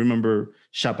 I don't remember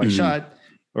shot by shot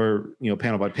or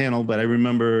panel by panel, but I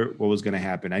remember what was going to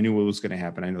happen. I knew what was going to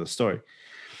happen. I know the story.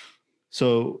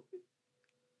 So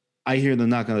I hear the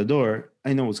knock on the door.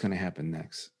 I know what's going to happen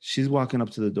next. She's walking up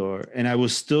to the door, and I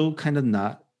was still kind of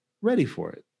not ready for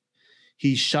it.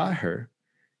 He shot her,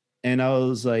 and I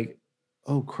was like,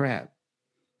 oh crap.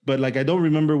 But like, I don't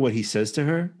remember what he says to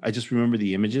her. I just remember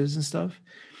the images and stuff.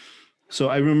 So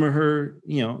I remember her,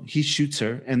 he shoots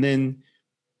her, and then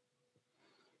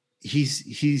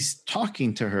he's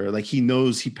talking to her like he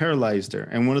knows he paralyzed her.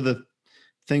 And one of the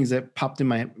things that popped in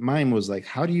my mind was like,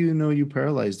 how do you know you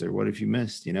paralyzed her? What if you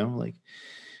missed,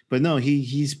 but no,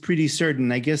 he's pretty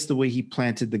certain. I guess the way he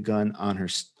planted the gun on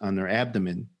her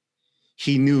abdomen,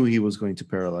 he knew he was going to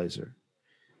paralyze her,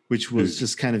 which was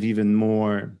just kind of even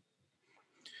more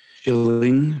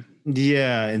chilling.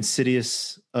 Yeah.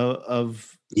 Insidious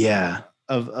of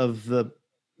the,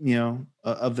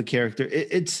 of the character.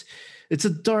 It's a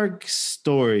dark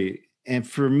story. And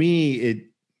for me,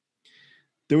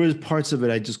 there was parts of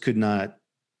it I just could not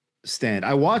stand.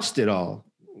 I watched it all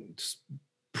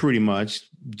pretty much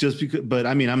just because, but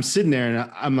I mean, I'm sitting there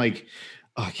and I'm like,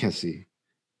 oh, I can't see.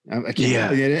 I can't.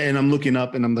 Yeah. And I'm looking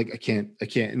up and I'm like, I can't,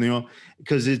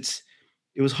 because it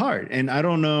was hard. And I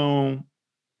don't know,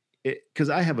 because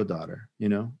I have a daughter,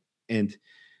 and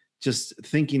just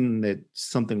thinking that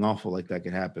something awful like that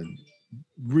could happen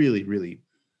really, really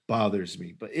bothers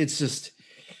me. But it's just,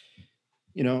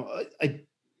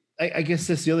 I guess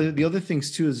that's the other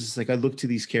things too, is just like I look to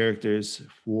these characters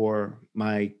for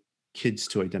my kids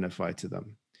to identify to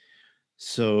them.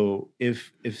 So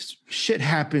if shit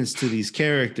happens to these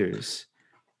characters,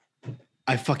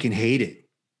 I fucking hate it,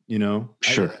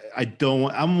 Sure. I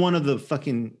don't. I'm one of the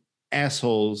fucking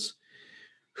assholes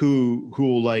who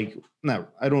like. No,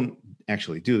 I don't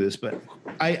actually do this, but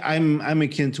I'm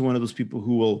akin to one of those people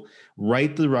who will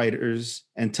write the writers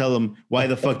and tell them, why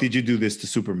the fuck did you do this to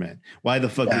Superman? Why the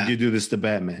fuck did you do this to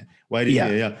Batman? Why did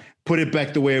you put it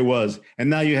back the way it was? And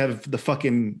now you have the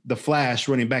Flash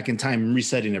running back in time and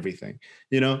resetting everything,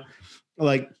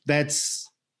 like that's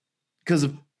because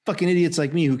of fucking idiots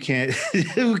like me who can't,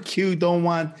 who don't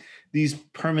want these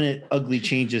permanent ugly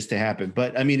changes to happen.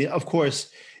 But I mean, of course,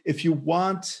 if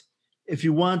if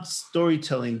you want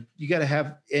storytelling, you got to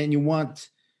have, and you want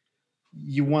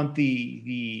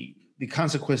the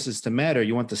consequences to matter.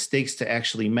 You want the stakes to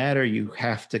actually matter. You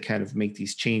have to kind of make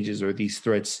these changes or these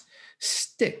threats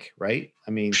stick, right?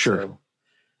 I mean, Sure.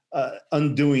 so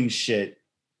undoing shit,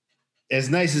 as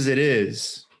nice as it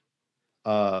is,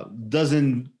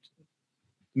 doesn't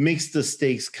makes the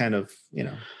stakes kind of,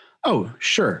 Oh,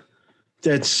 sure.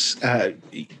 That's like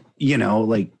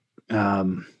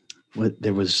what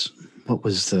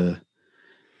was the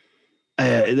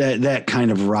that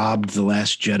kind of robbed The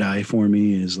Last Jedi for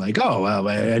me, is like, oh, well,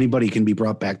 anybody can be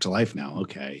brought back to life now.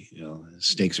 Okay. The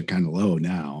stakes are kind of low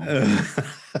now.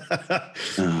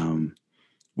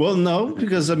 Well, no,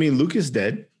 because I mean, Luke is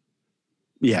dead.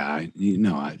 Yeah,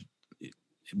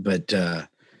 but I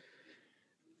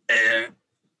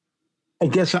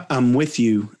guess I'm with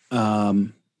you.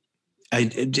 For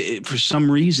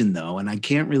some reason though, and I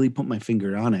can't really put my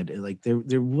finger on it, like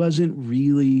there wasn't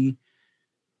really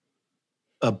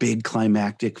a big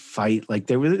climactic fight. Like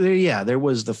there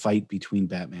was the fight between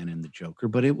Batman and the Joker,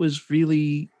 but it was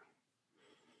really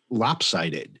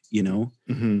lopsided,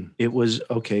 Mm-hmm. It was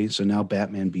okay. So now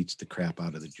Batman beats the crap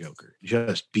out of the Joker,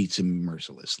 just beats him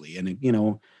mercilessly.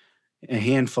 And, a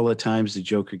handful of times the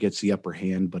Joker gets the upper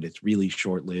hand, but it's really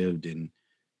short lived. And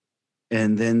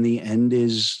then the end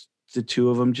is the two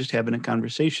of them just having a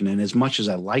conversation. And as much as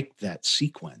I liked that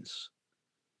sequence,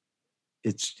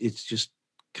 it's just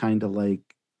kind of like,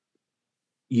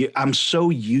 I'm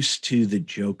so used to the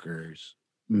Joker's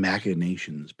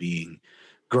machinations being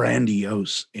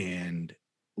grandiose and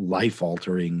life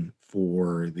altering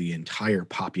for the entire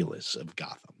populace of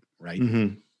Gotham, right?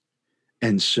 Mm-hmm.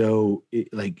 And so,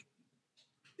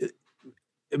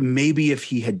 maybe if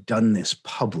he had done this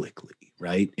publicly,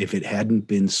 right? If it hadn't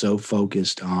been so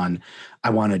focused on, I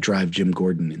want to drive Jim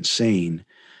Gordon insane,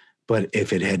 but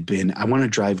if it had been, I want to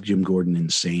drive Jim Gordon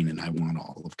insane and I want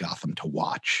all of Gotham to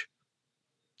watch,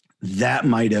 that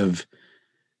might have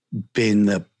been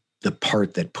the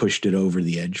part that pushed it over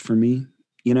the edge for me,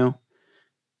 but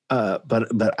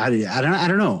I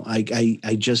don't know.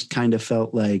 I just kind of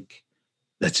felt like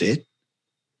that's it.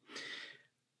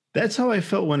 That's how I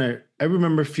felt when I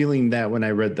remember feeling that when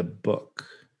I read the book.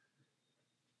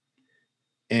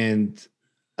 And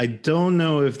I don't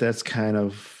know if that's kind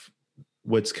of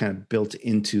what's kind of built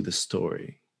into the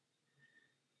story.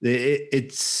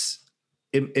 It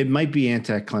might be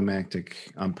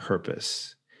anticlimactic on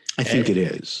purpose. I think it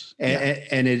is. And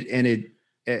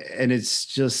it's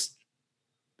just,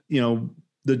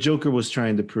 the Joker was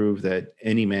trying to prove that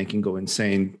any man can go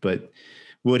insane, but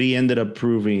what he ended up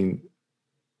proving,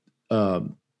 I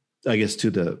guess, to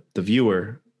the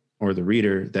viewer or the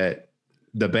reader, that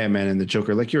the Batman and the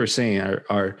Joker, like you were saying,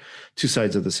 are two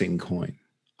sides of the same coin.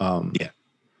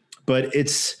 But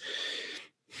it's,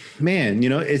 man,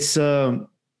 it's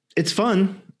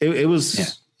fun. It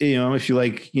was, if you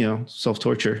like,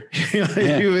 self-torture,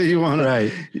 if you want to,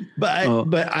 right.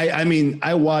 But I mean,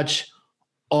 I watch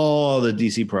all the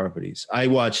DC properties. I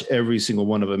watch every single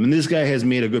one of them. And this guy has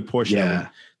made a good portion of them.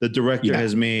 The director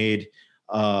has made,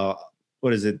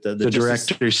 what is it? The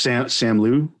director, Sam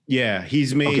Liu. Yeah.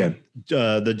 He's made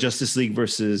the Justice League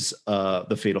versus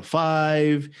the Fatal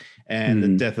Five, and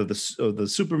the death of the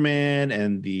Superman,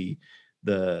 and the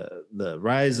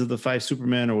Rise of the Five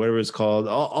Supermen, or whatever it's called,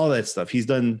 all that stuff. He's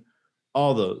done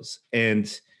all those.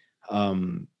 And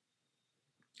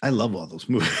I love all those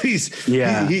movies.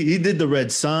 Yeah. He did The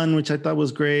Red Sun, which I thought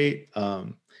was great.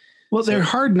 Well, they're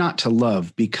hard not to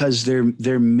love because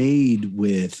they're made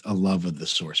with a love of the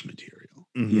source material,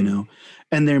 and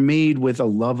they're made with a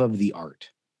love of the art.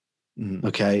 Mm-hmm.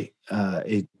 Okay.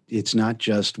 It's not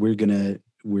just, we're going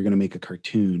to make a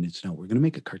cartoon. We're going to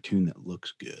make a cartoon that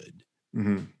looks good.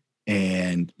 Mm-hmm.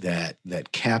 And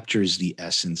that captures the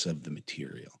essence of the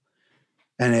material.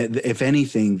 And if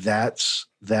anything, that's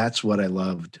what I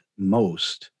loved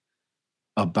most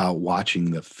about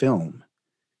watching the film,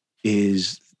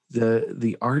 is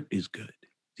the art is good.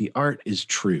 The art is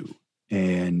true,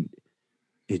 and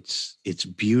it's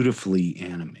beautifully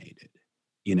animated,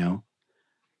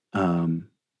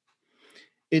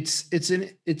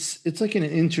 It's like an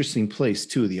interesting place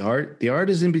too. The art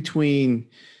is in between,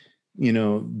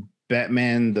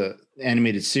 Batman the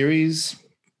animated series,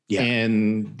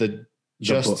 and the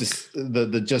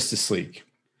Justice League,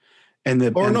 and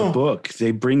the book.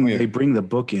 They bring the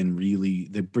book in. Really,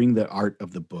 they bring the art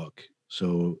of the book.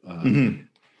 So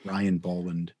Ryan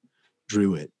Bolland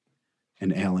drew it,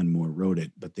 and Alan Moore wrote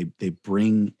it, but they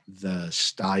bring the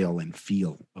style and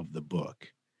feel of the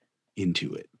book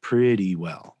into it pretty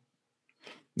well.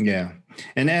 Yeah.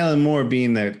 And Alan Moore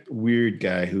being that weird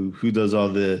guy who does all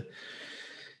the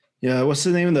Yeah, what's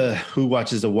the name of the who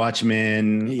watches the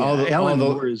Watchmen? Yeah, Alan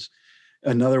Moore is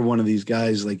another one of these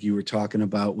guys like you were talking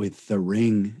about with The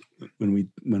Ring when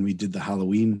we did the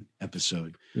Halloween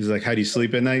episode. He's like, how do you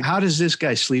sleep at night? How does this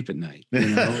guy sleep at night? You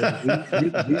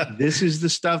know, this is the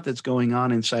stuff that's going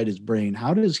on inside his brain.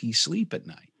 How does he sleep at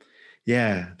night?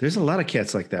 Yeah, there's a lot of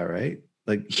cats like that, right?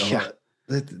 Like,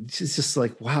 it's just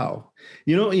like, wow.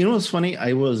 You know what's funny?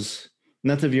 I was,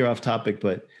 not to veer off topic,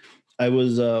 but I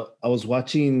was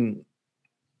watching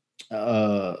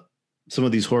some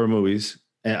of these horror movies,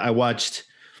 and I watched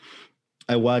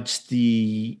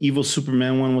the evil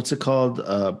Superman one. What's it called?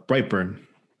 Brightburn.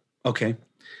 Okay.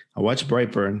 I watched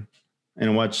Brightburn, and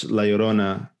I watched La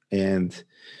Llorona, and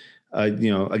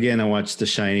again, I watched The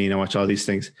Shining. I watched all these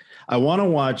things. I want to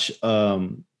watch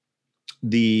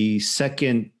the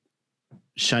second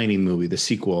Shining movie, the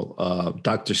sequel,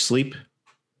 Doctor Sleep.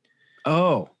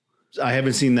 Oh, I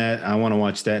haven't seen that. I want to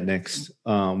watch that next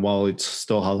while it's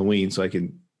still Halloween, so I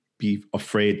can be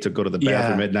afraid to go to the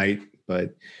bathroom at night.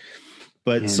 But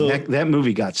man, so that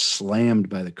movie got slammed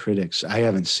by the critics. I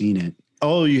haven't seen it.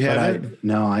 Oh, you haven't?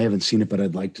 No, I haven't seen it, but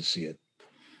I'd like to see it.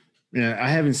 Yeah, I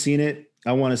haven't seen it.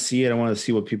 I want to see it. I want to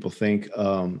see what people think.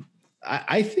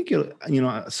 I think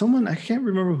someone, I can't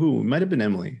remember who, it might have been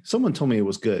Emily. Someone told me it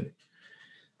was good.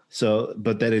 So,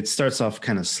 but that it starts off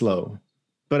kind of slow.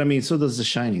 But I mean, so does The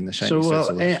Shining. The Shining.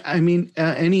 So,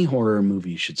 any horror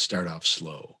movie should start off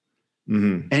slow.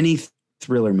 Mm-hmm. Any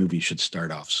thriller movie should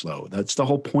start off slow. That's the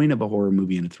whole point of a horror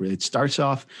movie and a thriller. It starts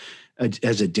off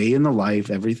as a day in the life.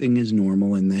 Everything is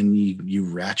normal, and then you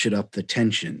ratchet up the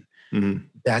tension. Mm-hmm.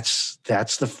 That's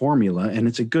the formula, and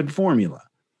it's a good formula.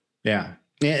 Yeah.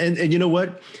 And you know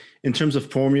what? In terms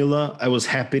of formula, I was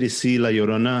happy to see La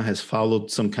Llorona has followed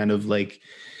some kind of like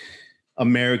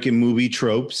American movie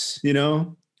tropes. You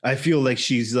know, I feel like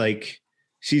she's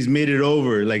made it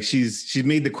over. Like she's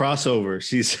made the crossover.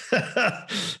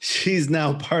 She's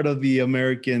now part of the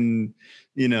American,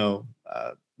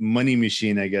 money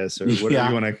machine, I guess, or whatever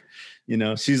you want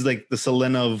to. She's like the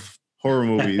Selena of horror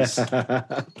movies.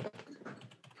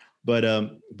 But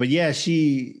yeah,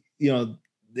 she,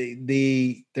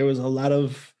 there was a lot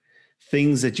of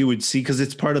things that you would see because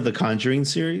it's part of the Conjuring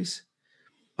series.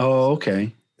 Oh,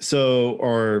 okay. So,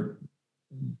 or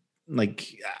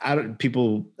like, I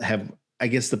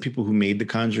guess the people who made the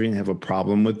Conjuring have a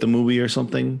problem with the movie or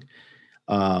something.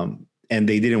 And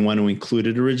they didn't want to include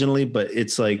it originally, but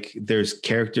it's like, there's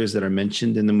characters that are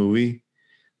mentioned in the movie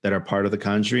that are part of the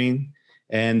Conjuring,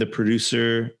 and the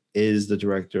producer is the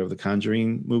director of the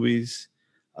Conjuring movies.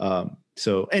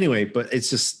 So anyway, but it's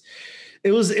just,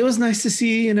 it was nice to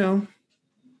see,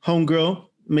 homegirl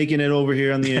making it over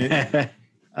here on the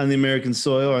on the American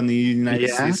soil, on the United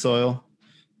States soil.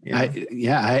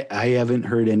 I haven't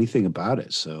heard anything about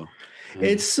it. So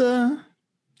it's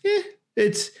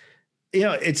it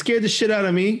scared the shit out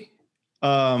of me.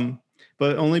 But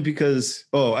only because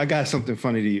I got something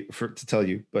funny to tell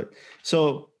you. But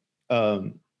so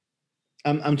I'm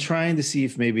trying to see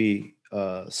if maybe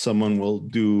someone will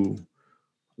do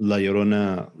La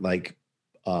Llorona like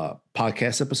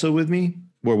podcast episode with me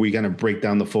where we're gonna break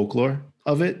down the folklore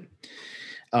of it.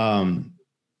 I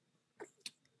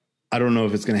don't know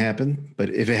if it's gonna happen, but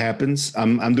if it happens,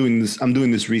 I'm doing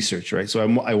this research, right? So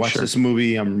I watched this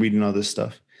movie, I'm reading all this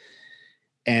stuff,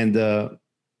 and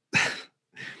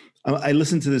I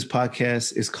listened to this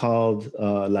podcast. It's called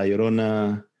La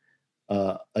Llorona,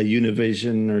 a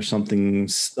Univision or something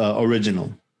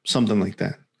original, something like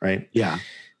that, right? Yeah.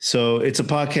 So it's a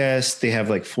podcast. They have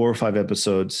like 4 or 5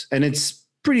 episodes, and it's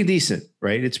pretty decent,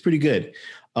 right? It's pretty good.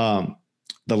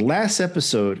 The last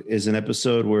episode is an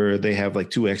episode where they have like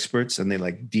 2 experts and they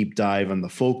like deep dive on the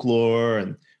folklore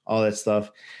and all that stuff.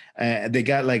 They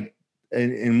got like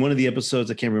in one of the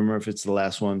episodes, I can't remember if it's the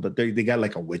last one, but they got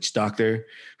like a witch doctor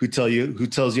who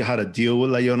tells you how to deal with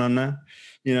La Llorona,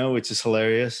 which is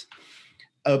hilarious.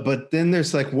 But then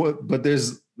there's like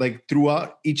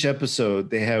throughout each episode,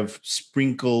 they have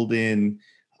sprinkled in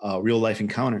real life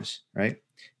encounters, right?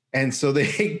 And so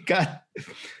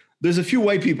there's a few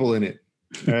white people in it,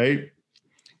 right?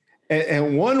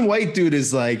 and one white dude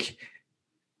is like,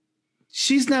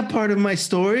 she's not part of my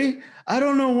story. I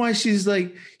don't know why she's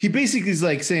like, he basically is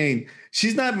like saying,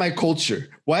 she's not my culture.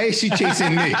 Why is she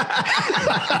chasing me?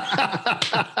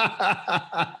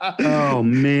 Oh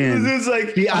man. It's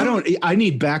like, I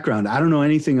need background. I don't know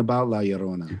anything about La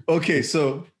Llorona. Okay.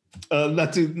 So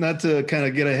not to kind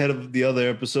of get ahead of the other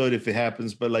episode if it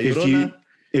happens, but La Llorona.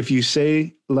 If you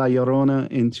say La Llorona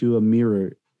into a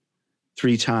mirror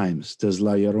 3 times, does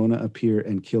La Llorona appear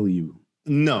and kill you?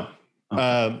 No.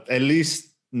 Okay. At least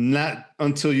Not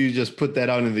until you just put that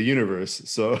out in the universe.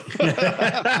 So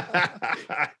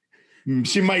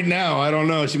she might now. I don't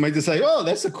know. She might decide, oh,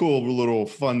 that's a cool little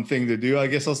fun thing to do. I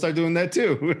guess I'll start doing that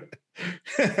too.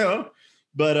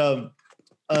 But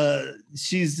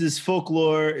she's this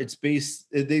folklore. It's based.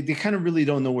 They kind of really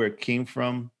don't know where it came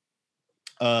from.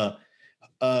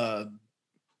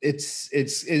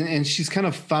 It's and she's kind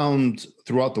of found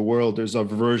throughout the world. There's a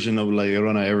version of La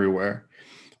Llorona everywhere.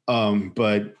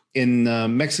 But in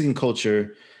Mexican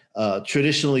culture,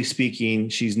 traditionally speaking,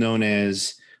 she's known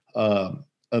as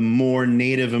a more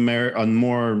Native American, a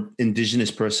more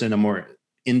indigenous person, a more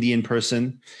Indian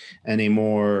person, and a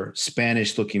more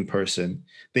Spanish-looking person.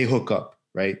 They hook up,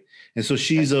 right? And so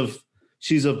she's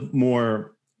of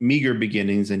more meager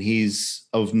beginnings, and he's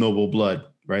of noble blood,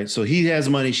 right? So he has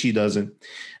money, she doesn't,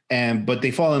 but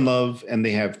they fall in love, and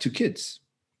they have 2 kids.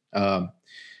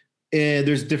 And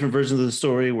there's different versions of the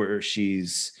story where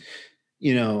she's,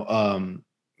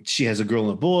 she has a girl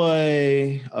and a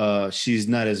boy. She's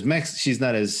not as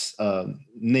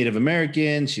Native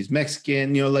American. She's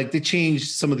Mexican. Like they changed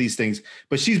some of these things,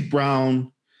 but she's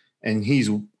brown and he's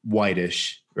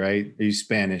whitish, right? He's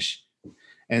Spanish,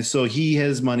 and so he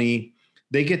has money.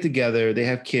 They get together. They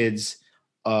have kids,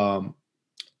 but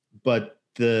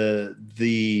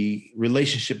the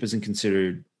relationship isn't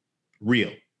considered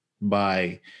real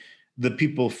by the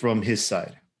people from his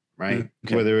side, right?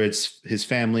 Okay. Whether it's his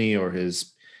family or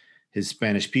his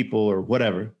Spanish people or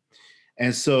whatever.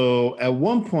 And so at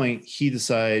one point he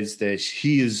decides that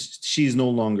she's no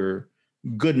longer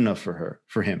good enough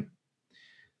for him.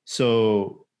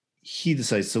 So he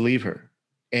decides to leave her.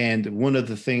 And one of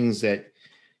the things that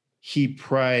he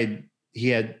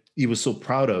was so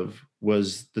proud of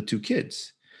was the 2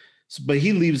 kids. So, but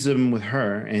he leaves them with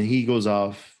her and he goes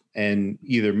off and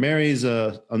either marries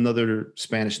another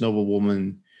Spanish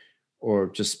noblewoman or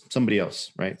just somebody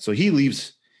else, right? So he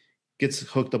leaves, gets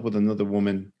hooked up with another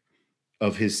woman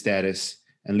of his status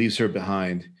and leaves her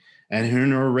behind. And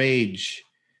in her rage,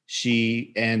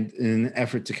 in an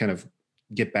effort to kind of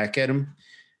get back at him,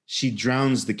 she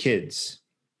drowns the kids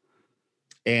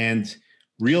and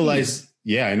realized,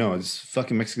 yeah, I know, it's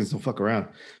fucking Mexicans don't fuck around.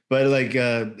 But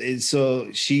so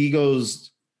she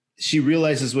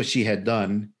realizes what she had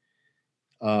done.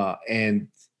 And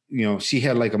she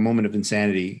had like a moment of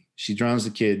insanity. She drowns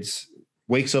the kids,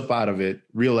 wakes up out of it,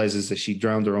 realizes that she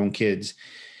drowned her own kids,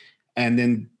 and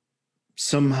then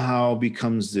somehow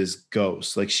becomes this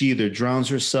ghost. Like she either drowns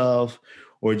herself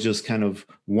or just kind of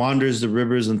wanders the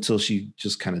rivers until she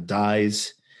just kind of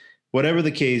dies. Whatever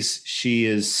the case, she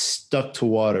is stuck to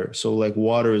water. So like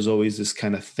water is always this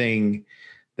kind of thing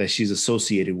that she's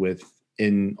associated with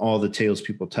in all the tales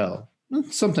people tell.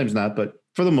 Sometimes not, but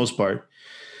for the most part.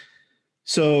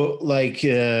 So like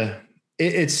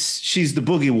she's the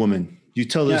boogie woman. You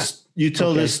tell this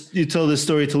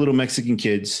story to little Mexican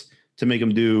kids to make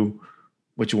them do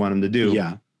what you want them to do.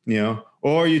 Yeah.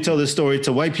 Or you tell this story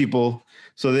to white people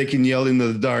so they can yell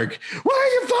into the dark, "Why are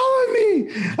you following me?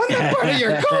 I'm not part of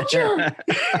your culture."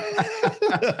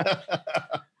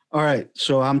 All right.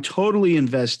 So I'm totally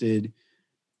invested,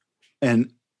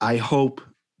 and I hope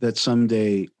that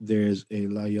someday there's a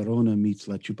La Llorona meets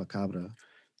La Chupacabra.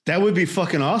 That would be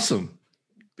fucking awesome.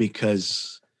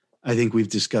 Because I think we've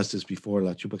discussed this before.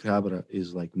 La Chupacabra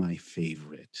is like my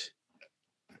favorite,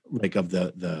 like of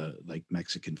the like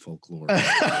Mexican folklore.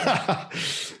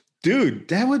 Dude,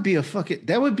 that would be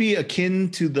akin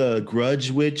to the Grudge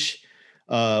Witch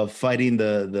fighting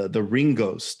the ring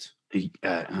ghost. Like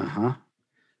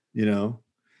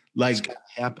it's gotta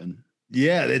happen.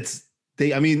 Yeah,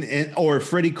 or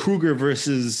Freddy Krueger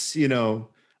versus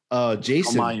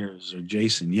Jason Myers or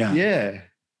Jason. Yeah.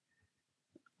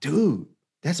 Dude,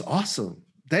 that's awesome.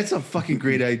 That's a fucking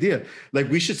great idea. Like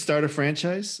we should start a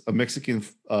franchise, a Mexican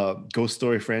ghost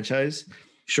story franchise.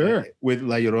 Sure. With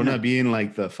La Llorona being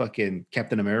like the fucking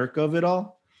Captain America of it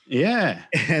all. Yeah.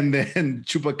 And then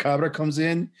Chupacabra comes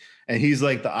in and he's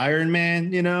like the Iron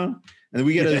Man, and then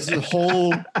we get this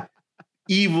whole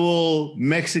evil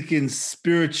Mexican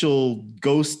spiritual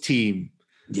ghost team.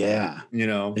 Yeah.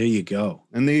 There you go.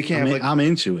 And then you can't I'm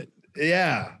into it.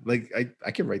 Yeah. Like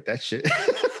I can write that shit.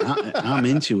 I'm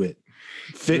into it.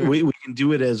 We can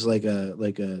do it as like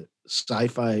a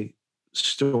sci-fi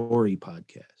story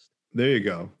podcast. There you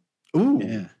go. Ooh.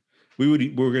 Yeah. We're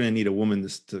going to need a woman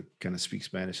to kind of speak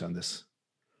Spanish on this.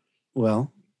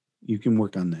 Well, you can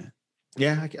work on that.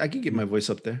 Yeah, I can get my voice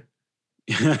up there.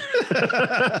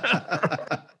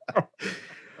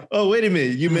 Oh, wait a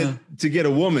minute. You meant to get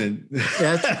a woman.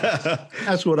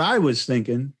 That's what I was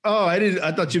thinking. Oh,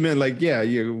 I thought you meant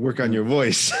you work on your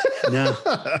voice. No.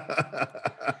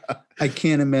 I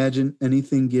can't imagine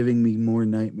anything giving me more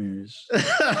nightmares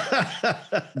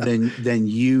than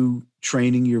you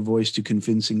training your voice to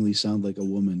convincingly sound like a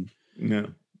woman. No.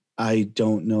 I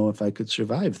don't know if I could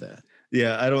survive that.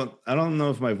 Yeah, I don't know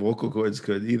if my vocal cords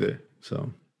could either.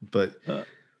 So, but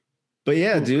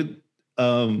yeah, dude.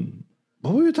 What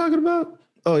were we talking about?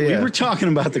 Oh yeah, we were talking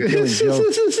about the Killing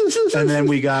Joke, and then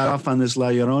we got off on this La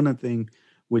Llorona thing,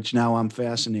 which now I'm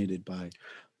fascinated by.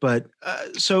 But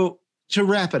so to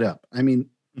wrap it up, I mean,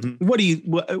 what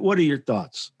are your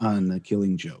thoughts on the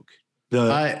Killing Joke,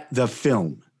 the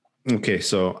film? Okay,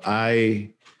 so I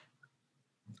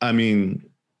mean,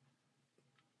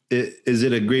 is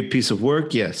it a great piece of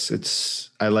work? Yes,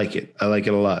 I like it. I like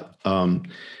it a lot.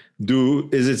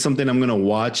 Is it something I'm gonna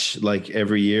watch like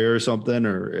every year or something,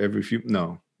 or every few?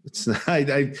 No, it's not.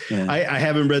 I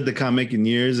haven't read the comic in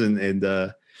years, and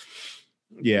I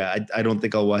don't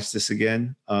think I'll watch this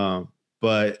again.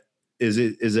 But is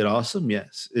it awesome?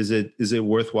 Yes. Is it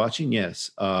worth watching? Yes.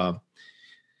 Are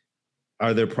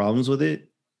there problems with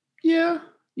it? Yeah.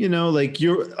 Like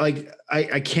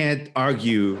I can't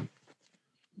argue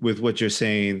with what you're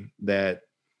saying that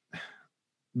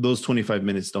those 25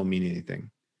 minutes don't mean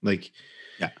anything. Like,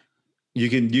 yeah, you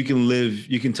can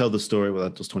tell the story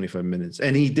without those 25 minutes.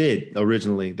 And he did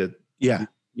originally that. Yeah.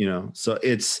 So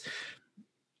it's,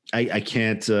 I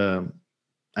can't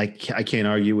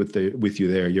argue with you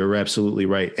there. You're absolutely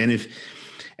right.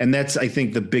 And that's, I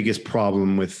think, the biggest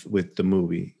problem with the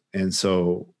movie. And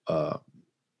so, but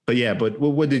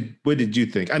what did you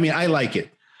think? I mean, I like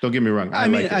it. Don't get me wrong.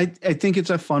 I think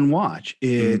it's a fun watch.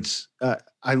 It's,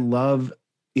 I love,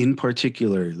 in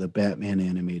particular, the Batman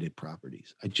animated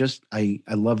properties. I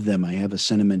love them. I have a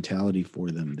sentimentality for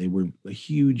them. They were a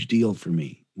huge deal for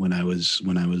me when I was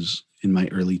in my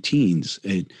early teens.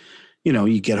 You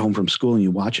get home from school and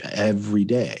you watch every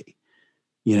day,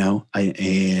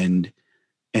 and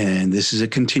this is a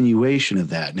continuation of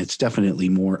that. And it's definitely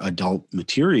more adult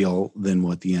material than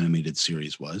what the animated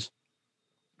series was,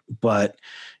 but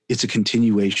it's a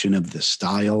continuation of the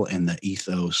style and the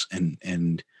ethos,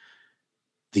 and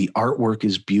the artwork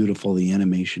is beautiful. The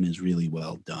animation is really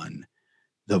well done.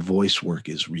 The voice work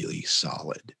is really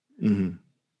solid. Mm-hmm.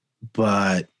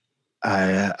 But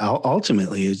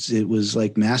ultimately it was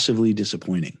like massively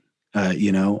disappointing.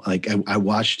 Like I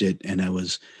watched it and I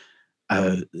was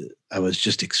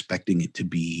just expecting it to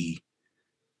be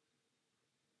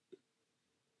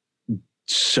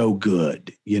so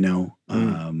good,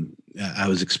 I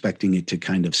was expecting it to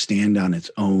kind of stand on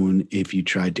its own if you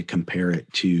tried to compare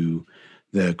it to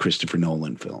the Christopher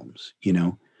Nolan films,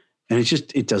 and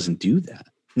it doesn't do that.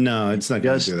 No, it's not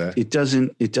going to do that. It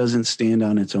doesn't stand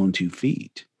on its own 2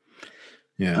 feet.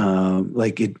 Yeah.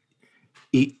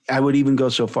 I would even go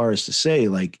so far as to say,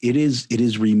 like, it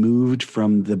is removed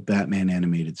from the Batman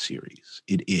animated series.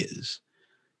 It is,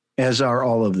 as are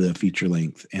all of the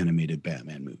feature-length animated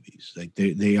Batman movies. Like,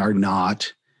 they are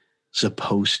not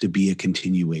supposed to be a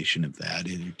continuation of that.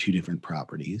 They're 2 different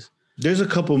properties. There's a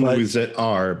couple movies that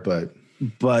are, but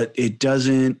it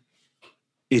doesn't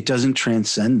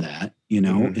transcend that.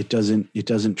 It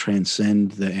doesn't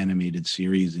transcend the animated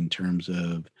series in terms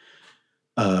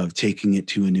of taking it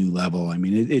to a new level. I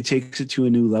mean, it takes it to a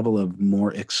new level of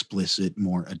more explicit,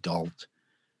 more adult,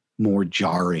 more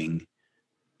jarring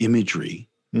imagery.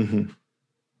 Mm-hmm.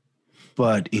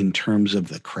 But in terms of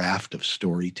the craft of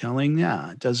storytelling,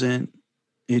 it doesn't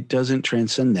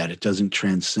transcend that. It doesn't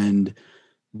transcend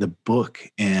the book.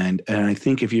 And I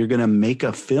think if you're going to make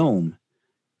a film,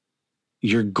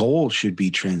 your goal should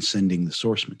be transcending the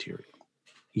source material,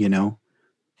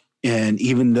 And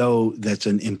even though that's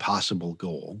an impossible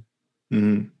goal,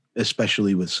 mm-hmm.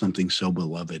 especially with something so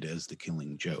beloved as The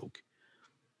Killing Joke,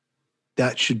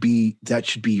 that should be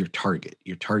your target.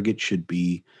 Your target should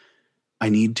be, I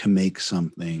need to make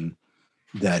something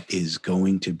that is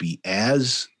going to be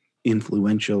as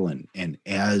influential and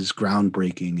as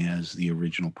groundbreaking as the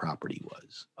original property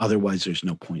was. Otherwise, there's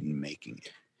no point in making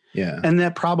it. Yeah. And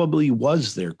that probably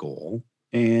was their goal.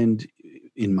 And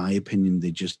in my opinion,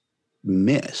 they just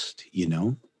missed,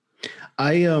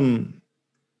 I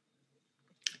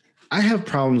have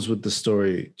problems with the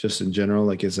story just in general,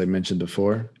 like as I mentioned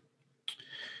before.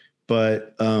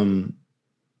 But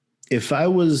if I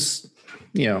was,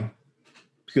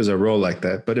 because I roll like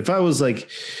that, but if I was like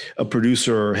a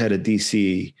producer or head of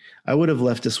DC, I would have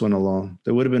left this one alone.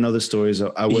 There would have been other stories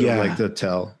I would have liked to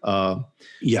tell.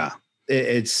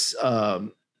 It's I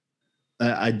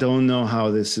don't know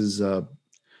how this is. I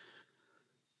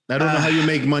don't know how you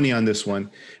make money on this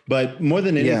one, but more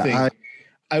than anything,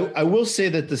 I will say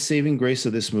that the saving grace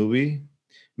of this movie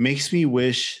makes me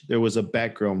wish there was a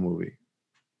Batgirl movie,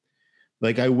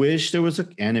 Like, I wish there was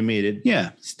an animated,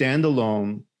 Yeah.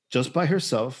 standalone, just by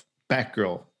herself,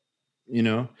 Batgirl. You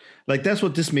know, like that's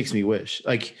what this makes me wish.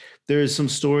 Like, there's some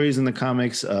stories in the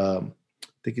comics. I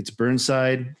think it's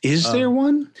Burnside. Is there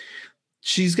one?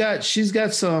 She's got she's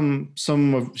got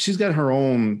her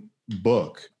own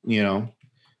book. You know,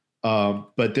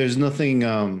 but there's nothing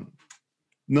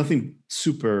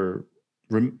super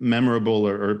memorable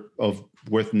or of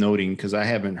worth noting because I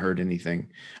haven't heard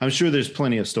anything. I'm sure there's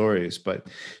plenty of stories, but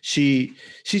she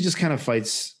just kind of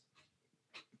fights,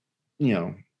 you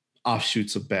know,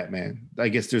 offshoots of Batman. I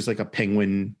guess there's like a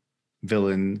Penguin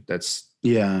villain that's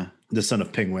Yeah. the son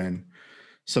of Penguin,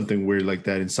 something weird like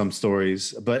that in some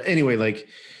stories. But anyway, like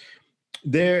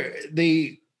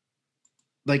they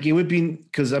like it would be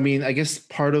because I mean, I guess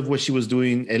part of what she was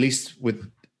doing, at least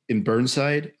in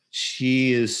Burnside,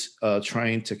 she is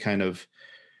trying to kind of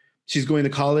she's going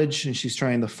to college and she's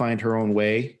trying to find her own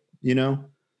way, you know?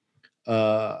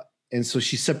 And so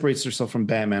she separates herself from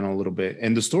Batman a little bit.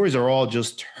 And the stories are all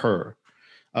just her.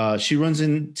 She runs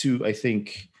into, I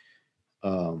think,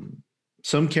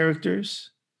 some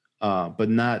characters, but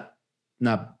not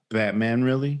Batman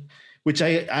really, which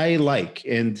I like.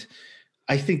 And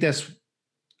I think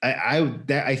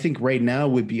I think right now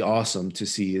would be awesome to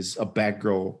see is a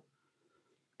Batgirl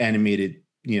animated,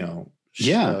 you know,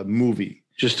 movie.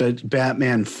 Just a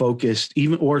Batman focused,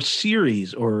 even or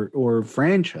series or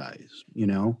franchise, you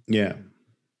know? Yeah.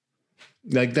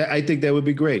 Like that, I think that would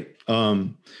be great.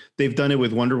 They've done it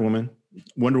with Wonder Woman.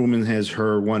 Wonder Woman has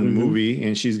her one movie,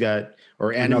 and she's got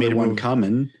animated one movie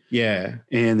coming. Yeah,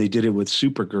 and they did it with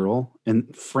Supergirl,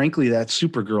 and frankly, that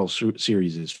Supergirl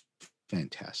series is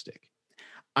fantastic.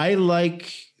 I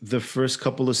like the first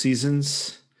couple of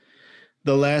seasons.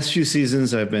 The last few seasons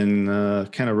have been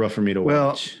kind of rough for me to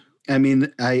watch. I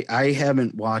mean, I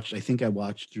haven't watched. I think I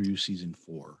watched through season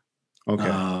 4.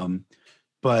 Okay.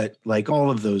 But like all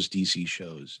of those DC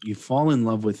shows, you fall in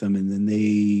love with them and then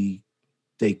they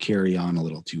carry on a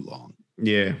little too long.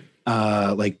 Yeah.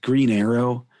 Like Green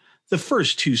Arrow, the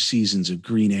first 2 seasons of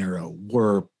Green Arrow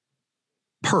were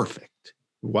perfect.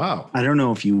 Wow. I don't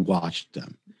know if you watched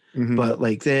them, but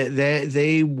like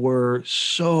they were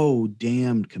so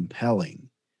damned compelling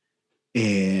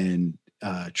and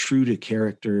true to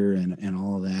character and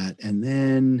all of that. And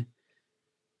then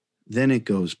it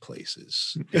goes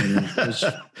places, and it goes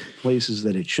places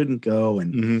that it shouldn't go.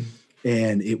 And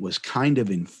it was kind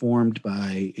of informed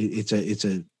by it's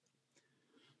an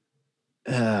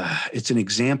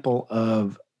example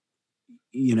of,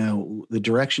 you know, the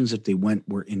directions that they went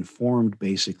were informed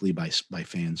basically by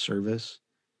fan service.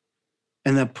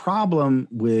 And the problem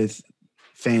with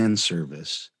fan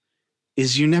service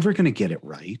is you're never going to get it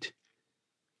right,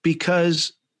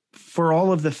 because for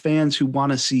all of the fans who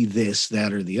want to see this,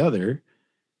 that, or the other,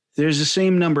 there's the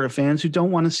same number of fans who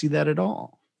don't want to see that at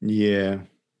all. Yeah.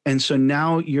 And so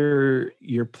now you're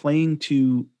playing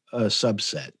to a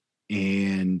subset,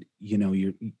 and you know,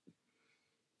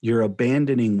 you're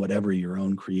abandoning whatever your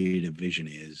own creative vision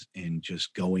is and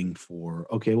just going for,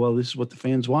 okay, well, this is what the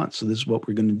fans want, so this is what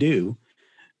we're going to do.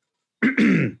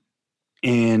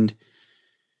 And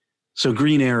so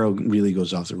Green Arrow really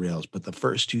goes off the rails, but the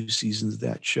first 2 seasons of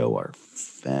that show are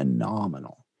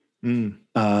phenomenal.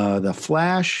 The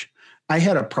Flash, I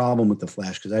had a problem with the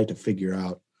Flash because I had to figure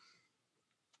out,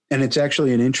 and it's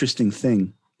actually an interesting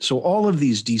thing. So all of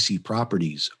these DC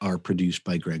properties are produced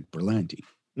by Greg Berlanti,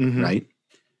 right?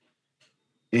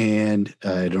 And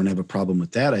I don't have a problem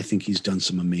with that. I think he's done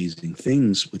some amazing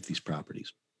things with these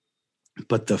properties.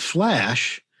 But the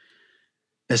Flash,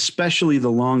 especially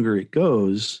the longer it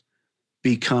goes,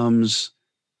 becomes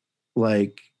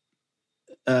like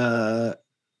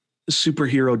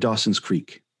superhero Dawson's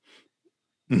Creek,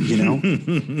 you know?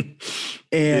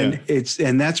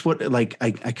 And that's what, like,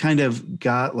 I kind of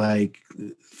got like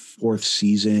 4th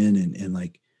season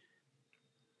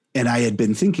and I had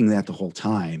been thinking that the whole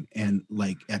time. And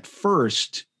like, at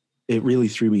first it really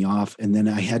threw me off. And then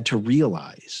I had to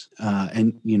realize,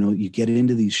 and you know, you get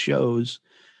into these shows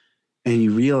and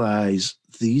you realize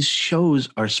these shows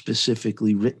are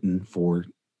specifically written for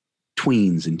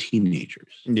tweens and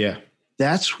teenagers. Yeah.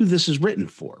 That's who this is written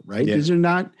for, right? Yeah.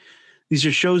 These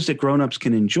are shows that grownups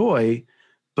can enjoy,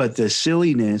 but the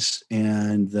silliness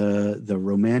and the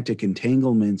romantic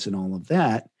entanglements and all of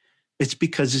that, it's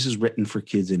because this is written for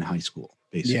kids in high school,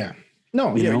 basically. Yeah.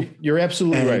 No, you're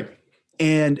absolutely right.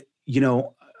 And, you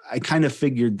know, I kind of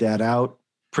figured that out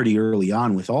pretty early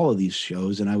on with all of these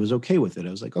shows, and I was okay with it.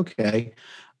 I was like, okay,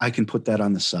 I can put that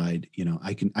on the side. You know,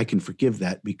 I can forgive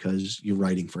that because you're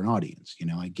writing for an audience. You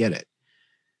know, I get it.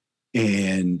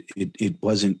 And it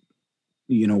wasn't,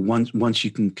 once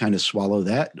you can kind of swallow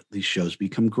that, these shows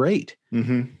become great.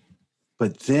 Mm-hmm.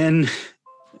 But then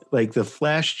like the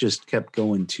Flash just kept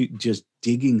going to just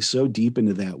digging so deep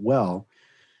into that well.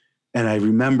 And I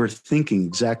remember thinking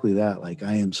exactly that, like,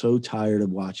 I am so tired of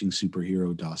watching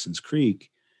superhero Dawson's Creek.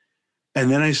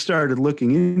 And then I started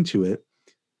looking into it.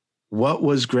 What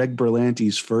was Greg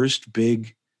Berlanti's first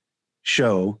big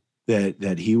show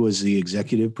that he was the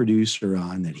executive producer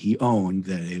on, that he owned,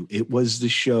 that it was the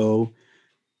show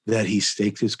that he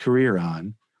staked his career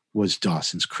on, was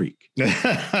Dawson's Creek.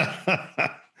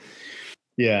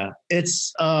 Yeah.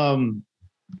 It's,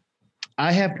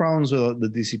 I have problems with the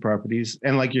DC properties.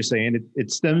 And like you're saying,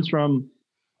 it stems from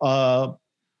a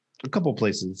couple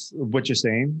places. What you're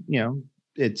saying,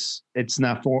 it's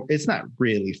not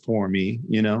really for me,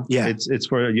 Yeah. it's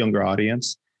for a younger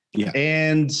audience. Yeah.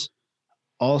 And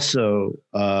also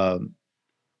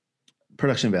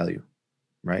production value,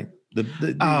 right?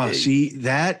 See,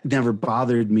 that never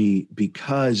bothered me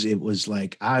because it was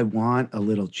like, I want a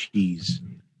little cheese,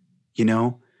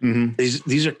 Mm-hmm.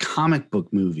 These are comic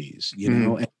book movies,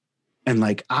 and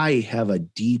like, I have a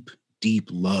deep, deep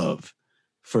love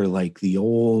for like the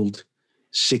old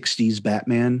 60s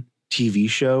Batman TV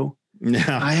show.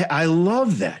 Yeah. I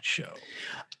love that show.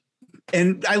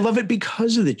 And I love it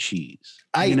because of the cheese,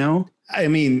 I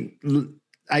mean,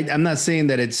 I'm not saying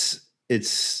that it's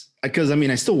because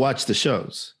I still watch the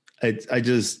shows. I'm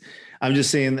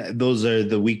just saying that those are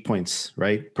the weak points,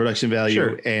 right? Production value.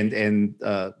 Sure. and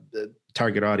the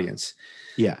target audience.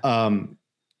 Yeah.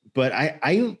 But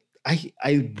I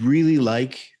really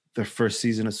like the first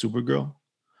season of Supergirl.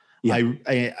 Yeah.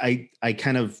 I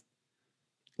kind of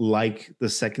like the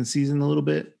second season a little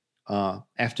bit.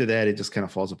 After that, it just kind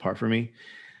of falls apart for me.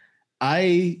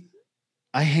 I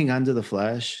hang on to the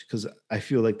Flash because I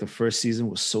feel like the first season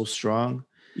was so strong.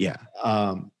 Yeah.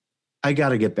 I got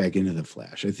to get back into the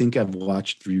Flash. I think I've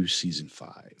watched through season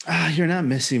 5. You're not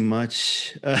missing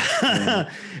much. Yeah.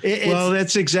 Well,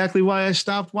 that's exactly why I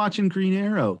stopped watching Green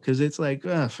Arrow, because it's like,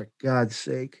 for God's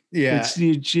sake. Yeah.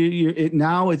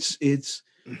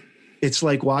 It's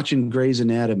like watching Grey's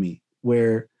Anatomy,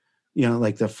 where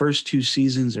like the first 2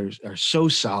 seasons are so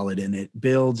solid, and it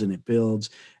builds,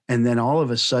 and then all of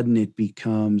a sudden it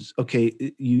becomes, okay,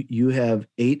 you have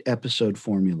 8 episode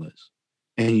formulas,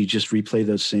 and you just replay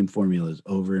those same formulas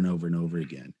over and over and over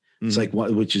again. Mm-hmm. It's like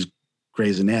which is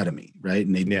Grey's Anatomy, right?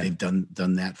 And they've done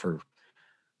that for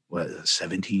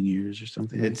 17 years or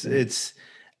something.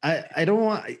 I don't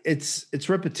want, it's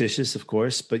repetitious, of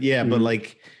course, but yeah, but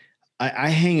like I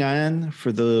hang on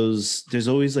for those. There's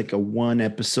always like a one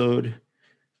episode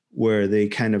where they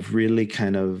kind of really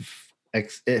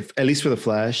at least for the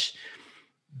Flash,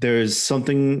 there's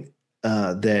something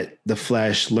that the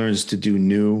Flash learns to do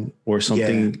new, or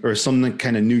something, or some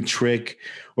kind of new trick,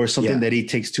 or something that he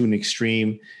takes to an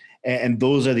extreme. And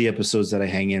those are the episodes that I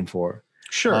hang in for.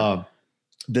 Sure.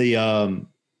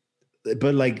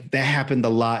 But like that happened a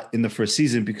lot in the first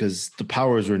season because the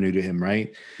powers were new to him,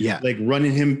 right? Yeah. Like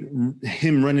him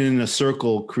running in a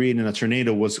circle, creating a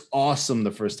tornado was awesome the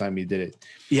first time he did it.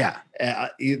 Yeah.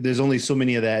 There's only so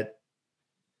many of that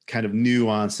kind of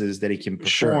nuances that he can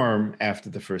perform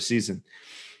after the first season.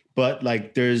 But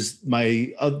like there's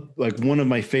like one of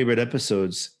my favorite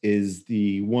episodes is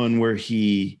the one where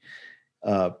he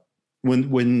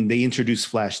when they introduce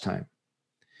flash time.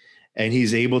 And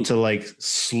he's able to like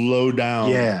slow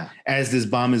down as this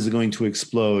bomb is going to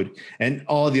explode. And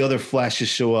all the other Flashes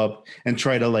show up and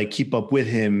try to like keep up with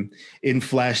him in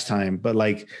Flash time. But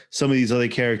like some of these other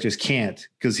characters can't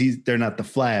because they're not the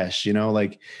Flash,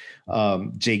 like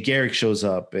Jay Garrick shows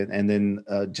up and then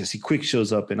Jesse Quick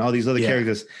shows up and all these other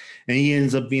characters. And he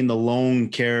ends up being the lone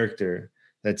character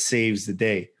that saves the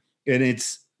day. And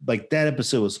it's like that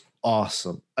episode was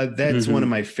awesome. That's one of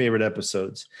my favorite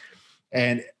episodes.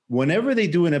 And whenever they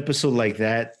do an episode like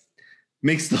that,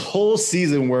 makes the whole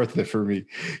season worth it for me,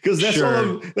 because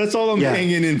that's all I'm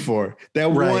hanging in for.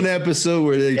 That one episode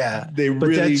where they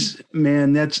really.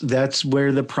 That's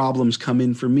where the problems come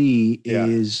in for me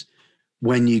is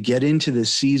when you get into the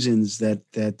seasons that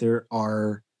there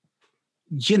are,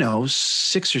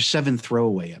 6 or 7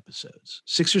 throwaway episodes,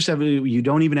 6 or 7. You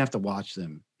don't even have to watch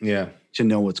them, to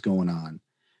know what's going on,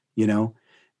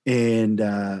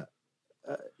 and.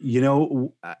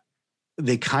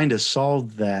 They kind of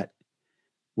solved that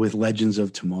with Legends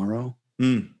of Tomorrow,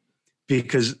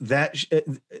 because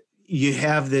you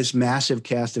have this massive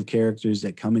cast of characters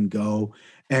that come and go,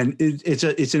 and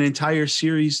it's an entire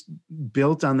series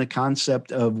built on the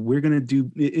concept of we're going to do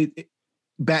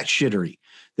batshittery.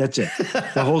 That's it.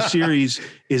 The whole series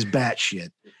is batshit.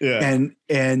 Yeah.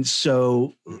 And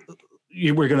so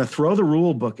we're going to throw the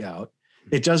rule book out,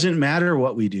 It doesn't matter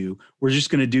what we do. We're just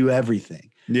going to do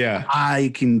everything. Yeah.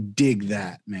 I can dig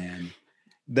that, man.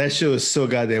 That show is so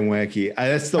goddamn wacky.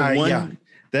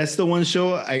 That's the one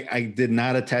show I did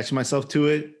not attach myself to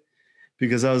it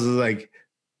because I was like,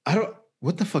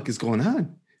 what the fuck is going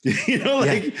on?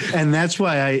 And that's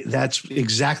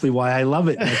exactly why I love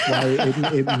it. That's why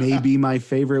it may be my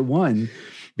favorite one,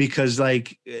 because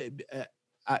like,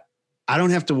 I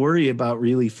don't have to worry about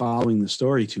really following the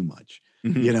story too much.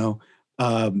 Mm-hmm.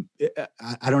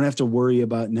 I don't have to worry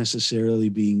about necessarily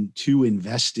being too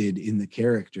invested in the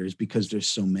characters because there's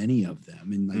so many of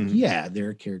them. And like, there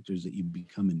are characters that you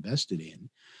become invested in,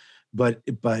 but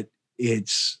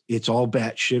it's all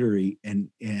batshittery and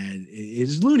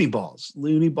it's loony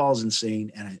balls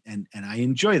insane. And I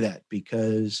enjoy that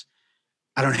because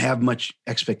I don't have much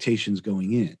expectations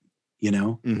going in,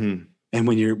 Mm-hmm. and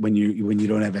when you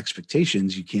don't have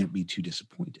expectations, you can't be too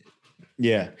disappointed.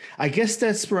 Yeah, I guess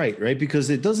that's right? Because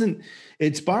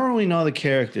it's borrowing all the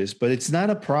characters, but it's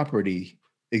not a property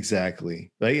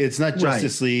exactly. Like it's not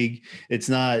Justice League. It's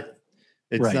not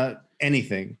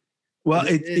anything. Well,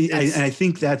 I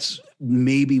think that's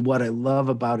maybe what I love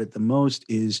about it the most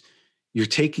is you're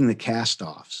taking the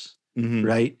cast-offs, mm-hmm.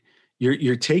 right?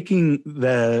 You're taking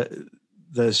the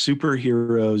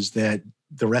superheroes that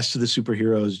the rest of the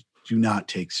superheroes do not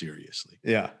take seriously.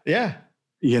 Yeah.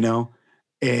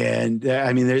 And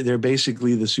I mean, they're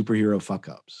basically the superhero fuck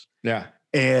ups. Yeah.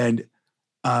 And,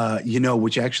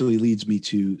 which actually leads me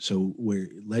to, where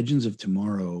Legends of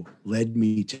Tomorrow led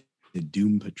me to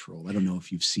Doom Patrol. I don't know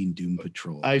if you've seen Doom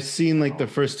Patrol. I've seen like the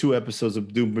first 2 episodes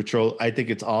of Doom Patrol. I think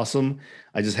it's awesome.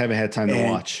 I just haven't had time to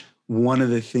watch. One of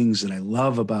the things that I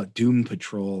love about Doom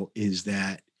Patrol is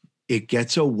that it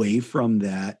gets away from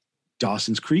that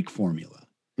Dawson's Creek formula.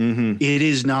 Mm-hmm. It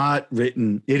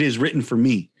is written for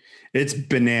me. It's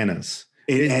bananas.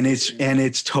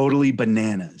 It's totally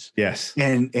bananas. Yes.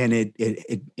 And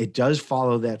it does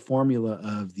follow that formula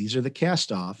of these are the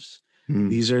cast-offs.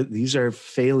 These are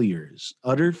failures,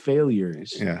 utter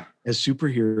failures as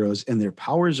superheroes, and their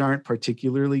powers aren't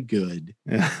particularly good,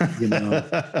 and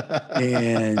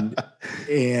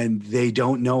they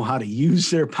don't know how to use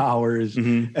their powers,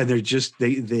 and they're just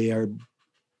they are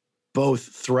both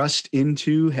thrust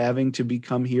into having to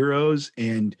become heroes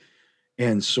and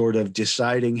sort of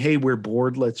deciding, hey, we're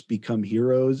bored, let's become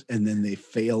heroes, and then they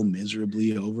fail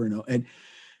miserably over and over, and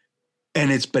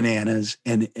it's bananas,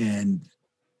 and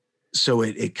so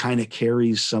it kind of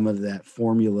carries some of that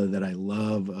formula that I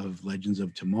love of Legends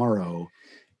of Tomorrow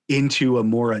into a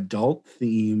more adult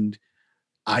themed.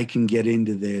 I can get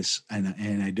into this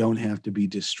and I don't have to be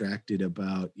distracted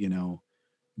about,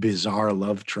 bizarre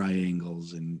love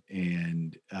triangles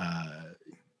and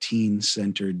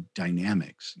teen-centered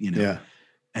dynamics, Yeah.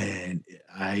 And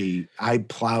I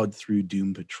plowed through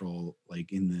Doom Patrol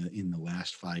like in the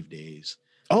last 5 days.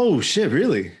 Oh shit!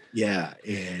 Really? Yeah.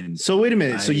 And so wait a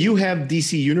minute. So you have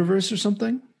DC Universe or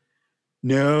something?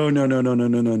 No.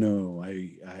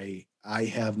 I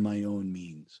have my own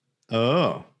means.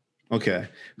 Oh, okay.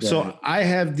 So I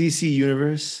have DC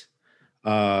Universe.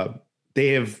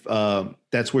 They have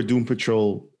that's where Doom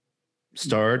Patrol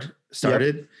started.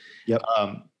 Yep.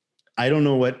 I don't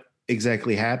know what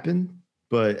exactly happened,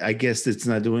 but I guess it's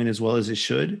not doing as well as it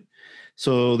should.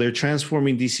 So they're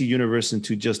transforming DC Universe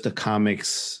into just a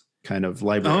comics kind of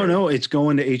library. Oh no, it's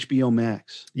going to HBO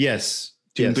Max. Yes.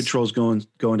 Doom Patrol's going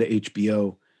to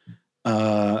HBO.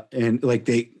 And like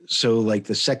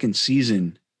the second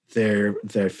season, their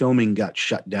filming got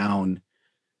shut down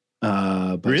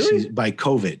by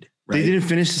COVID. Right? They didn't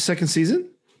finish the second season?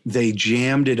 They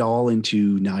jammed it all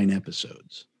into 9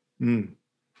 episodes.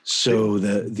 So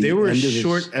they were a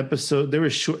short episode. They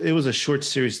were short. It was a short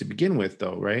series to begin with,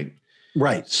 though, right?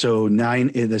 Right. So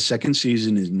the second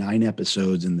season is 9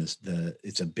 episodes, and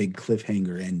it's a big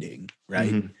cliffhanger ending,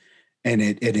 right? Mm-hmm. And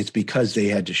it's because they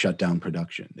had to shut down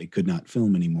production. They could not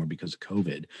film anymore because of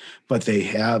COVID, but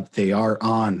they are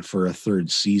on for a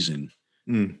 3rd season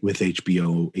with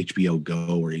HBO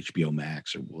Go or HBO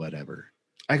Max or whatever.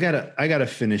 I gotta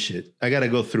finish it. I gotta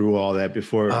go through all that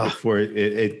before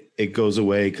it goes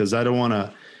away, because I don't want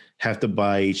to have to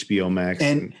buy HBO Max.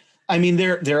 And I mean,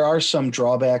 there are some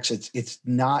drawbacks. It's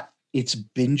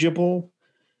bingeable,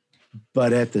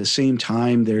 but at the same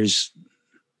time,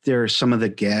 there are some of the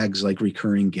gags, like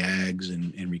recurring gags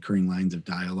and recurring lines of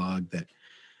dialogue, that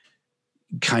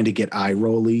kind of get eye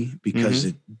rolly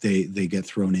because they get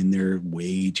thrown in there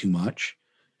way too much.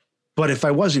 But if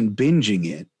I wasn't binging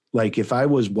it, like if I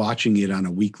was watching it on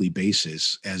a weekly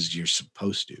basis as you're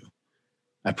supposed to,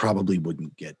 I probably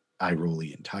wouldn't get eye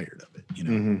rolly and tired of it,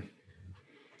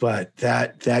 But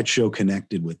that show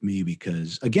connected with me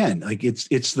because, again, like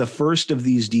it's the first of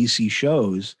these DC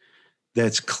shows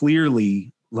that's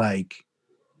clearly like,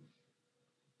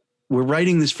 we're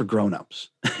writing this for grown-ups.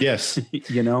 Yes.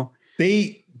 You know?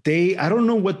 They I don't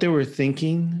know what they were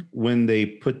thinking when they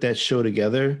put that show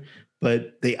together,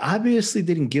 but they obviously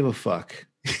didn't give a fuck.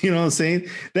 You know what I'm saying?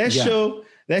 That show,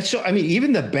 I mean,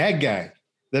 even the bad guy,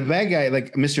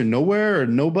 like Mr. Nowhere or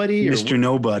Nobody. Mr.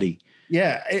 Nobody.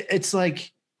 Yeah. It's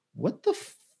like, what the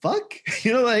fuck?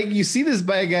 You know, like you see this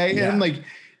bad guy and I'm like,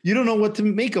 you don't know what to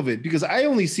make of it because I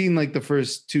only seen like the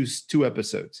first two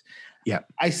episodes. Yeah.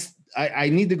 I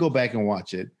need to go back and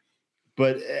watch it.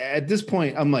 But at this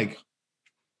point, I'm like,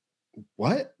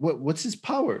 what's his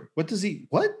power? What does he,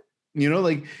 what? You know,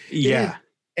 like, yeah.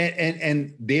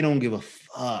 And they don't give a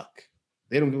fuck.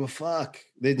 They don't give a fuck.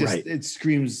 They just, it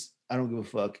screams, I don't give a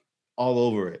fuck all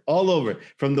over it.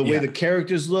 From the way the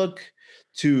characters look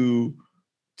to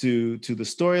the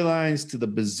storylines, to the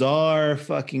bizarre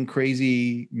fucking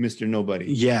crazy Mr. Nobody.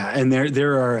 Yeah. And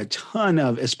there are a ton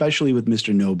of, especially with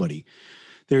Mr. Nobody,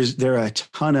 there are a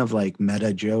ton of like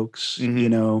meta jokes, you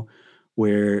know,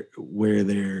 where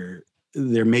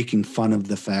they're making fun of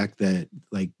the fact that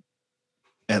like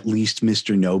at least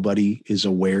Mr. Nobody is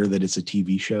aware that it's a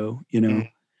TV show, you know?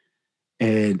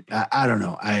 And I don't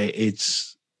know.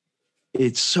 It's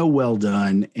so well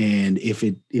done. And if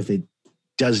it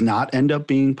does not end up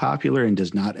being popular and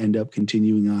does not end up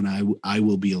continuing on, I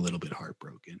will be a little bit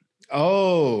heartbroken.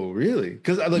 Oh, really?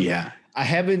 Because I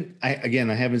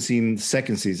haven't seen the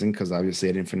second season because obviously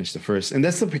I didn't finish the first, and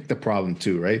that's the problem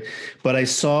too, right? But I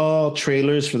saw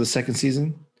trailers for the second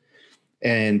season,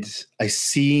 and I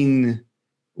seen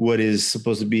what is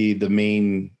supposed to be the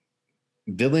main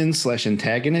villain /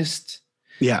 antagonist.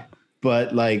 Yeah,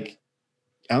 but like,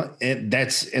 and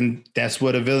that's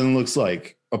what a villain looks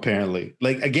like. Apparently,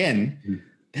 like again,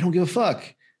 they don't give a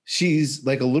fuck. She's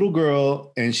like a little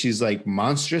girl and she's like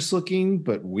monstrous looking,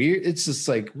 but weird. It's just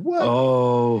like, what?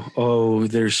 Oh,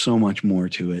 there's so much more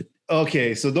to it.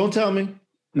 Okay. So don't tell me.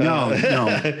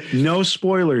 No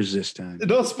spoilers this time.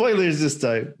 No spoilers this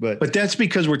time, but that's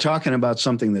because we're talking about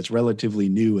something that's relatively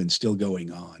new and still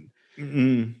going on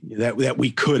that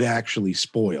we could actually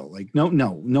spoil. Like,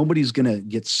 nobody's going to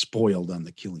get spoiled on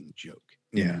the Killing Joke.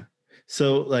 Yeah.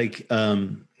 So like,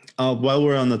 while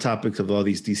we're on the topic of all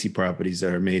these DC properties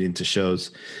that are made into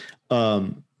shows,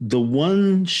 the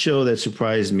one show that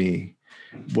surprised me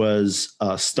was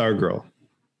Stargirl.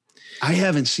 I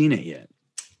haven't seen it yet.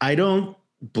 I don't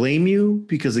blame you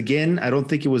because, again, I don't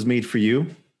think it was made for you.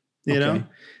 You know,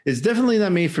 it's definitely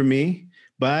not made for me,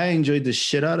 but I enjoyed the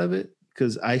shit out of it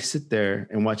because I sit there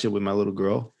and watch it with my little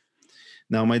girl.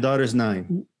 Now, my daughter's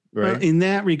 9, right? Well, in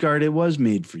that regard, it was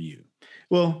made for you.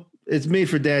 Well, it's made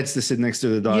for dads to sit next to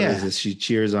the daughters as she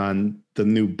cheers on the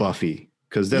new Buffy,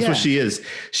 because that's what she is.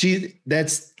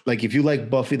 That's like, if you like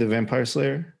Buffy the Vampire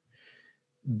Slayer,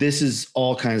 this is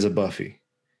all kinds of Buffy.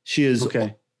 She is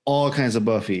all kinds of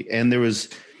Buffy. And there was,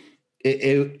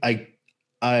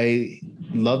 I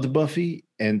loved Buffy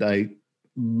and I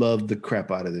loved the crap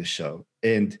out of this show.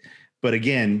 But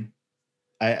again,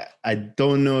 I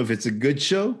don't know if it's a good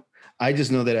show. I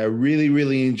just know that I really,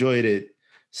 really enjoyed it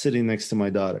sitting next to my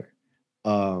daughter.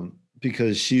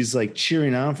 Because she's like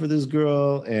cheering on for this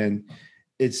girl and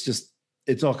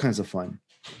it's all kinds of fun.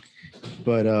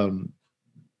 But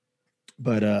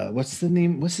what's the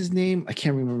name? What's his name? I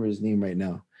can't remember his name right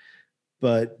now,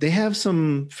 but they have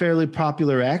some fairly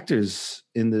popular actors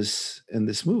in this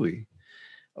movie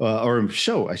or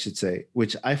show, I should say,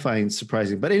 which I find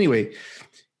surprising. But anyway,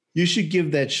 you should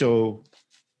give that show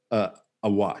a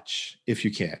watch if you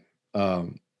can.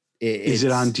 Is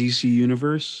it on DC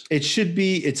Universe? It should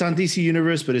be. It's on DC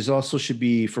Universe, but it also should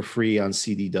be for free on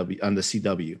CW on the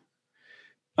CW.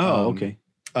 Oh, okay.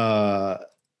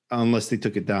 Unless they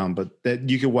took it down, but that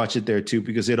you can watch it there too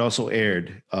because it also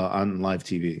aired on live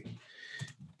TV.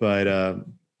 But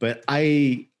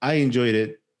I enjoyed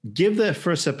it. Give that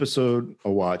first episode a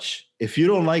watch. If you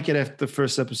don't like it after the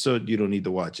first episode, you don't need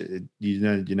to watch it.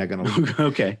 You're not gonna.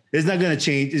 Okay. It's not gonna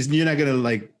change. You're not gonna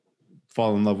like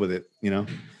fall in love with it. You know.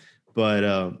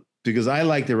 But because I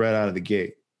liked it right out of the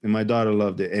gate and my daughter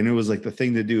loved it. And it was like the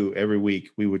thing to do every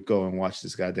week. We would go and watch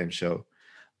this goddamn show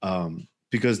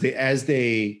because as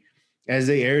they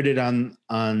aired it on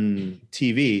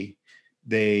TV,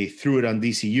 they threw it on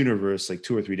DC Universe like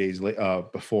 2 or 3 days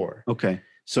before. Okay.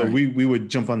 So we would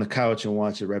jump on the couch and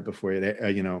watch it right before it,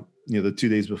 the 2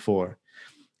 days before.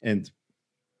 And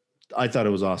I thought it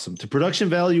was awesome. The production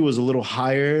value was a little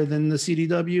higher than the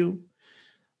CW.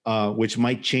 Which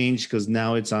might change because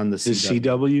now it's on the CW.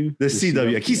 CW. The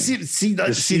CW. I keep seeing the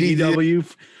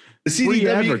CW. Free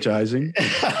advertising.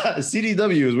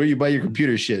 CDW is where you buy your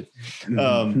computer shit.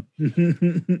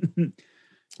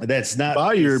 That's not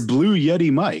buy your Blue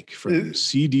Yeti mic from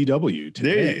CDW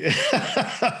today.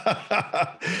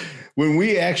 When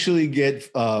we actually get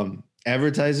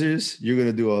advertisers, you're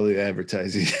gonna do all the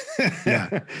advertising.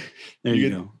 Yeah, there you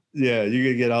go. Yeah, you're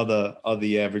gonna get all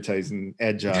the advertising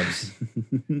ad jobs.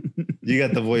 You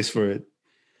got the voice for it.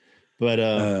 But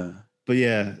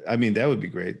yeah, I mean that would be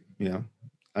great. You know,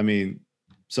 I mean,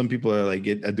 some people are like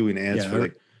doing ads for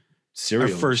like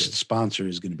cereal. Our first sponsor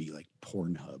is going to be like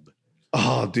Pornhub.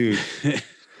 Oh, dude,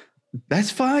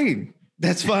 that's fine.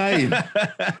 That's fine.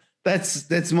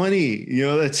 that's money. You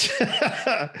know, that's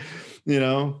you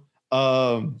know.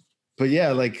 But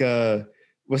yeah, like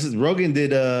what's it? Rogan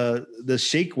did the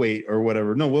shake weight or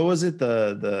whatever. No, what was it?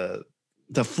 The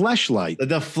Fleshlight.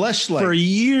 The Fleshlight for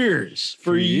years.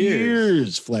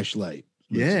 Fleshlight.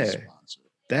 Yeah,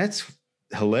 that's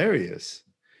hilarious.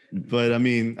 But I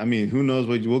mean, who knows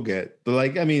what we'll get? But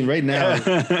like, I mean, right now,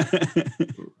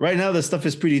 the stuff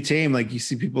is pretty tame. Like you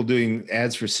see people doing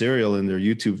ads for cereal in their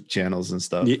YouTube channels and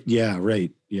stuff. Yeah,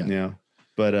 right. Yeah. Yeah.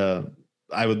 But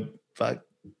I would,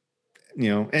 you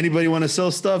know, anybody want to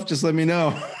sell stuff? Just let me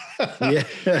know. Yeah.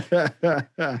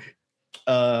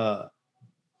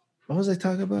 What was I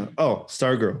talking about? Oh,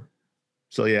 Stargirl.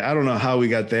 So yeah, I don't know how we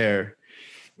got there.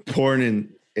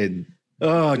 Porn and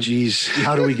oh geez,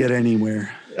 how do we get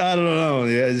anywhere? I don't know.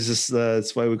 Yeah, it's just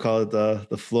that's why we call it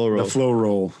the flow roll. The flow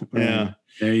roll. Yeah,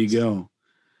 there you go.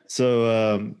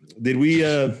 So did we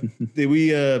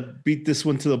beat this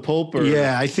one to the pulp? Or?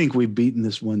 Yeah, I think we've beaten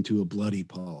this one to a bloody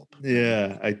pulp.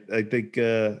 Yeah, I think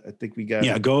we got.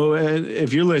 Yeah, go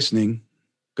if you're listening,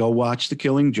 go watch The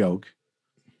Killing Joke.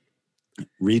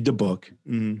 Read the book,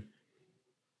 and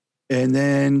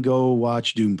then go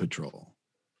watch Doom Patrol,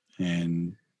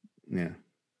 and yeah,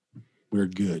 we're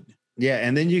good. Yeah,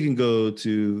 and then you can go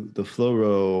to the Flow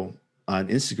Roll on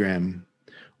Instagram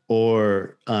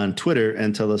or on Twitter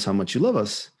and tell us how much you love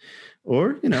us,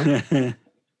 or you know,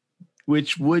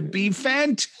 which would be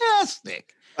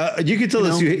fantastic. You can tell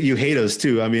us you hate us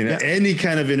too. I mean, any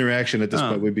kind of interaction at this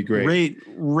point would be great.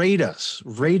 Rate us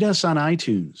on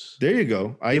iTunes. There you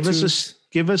go.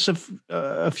 Give us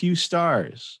a few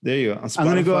stars. There you go. I'm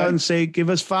going to go out and say,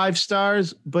 give us 5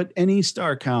 stars, but any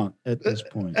star count at this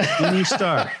point. Any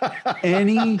star,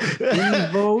 any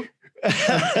vote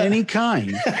of any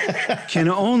kind can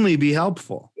only be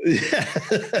helpful.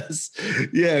 Yes.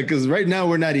 Yeah, because right now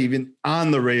we're not even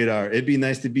on the radar. It'd be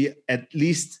nice to be at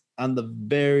least on the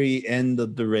very end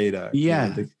of the radar.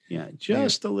 Yeah.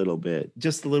 Just a little bit.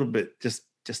 Just a little bit. Just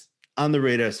on the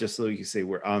radar, just so you can say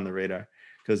we're on the radar.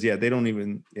 Because they don't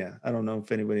even, I don't know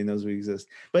if anybody knows we exist.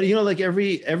 But you know, like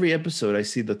every episode I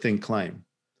see the thing climb.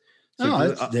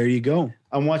 So there you go.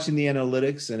 I'm watching the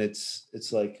analytics and it's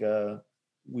like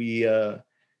we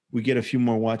get a few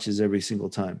more watches every single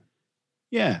time.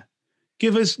 Yeah.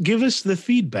 Give us the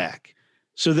feedback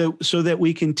so that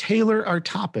we can tailor our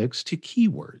topics to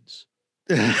keywords.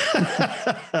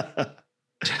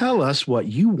 Tell us what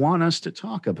you want us to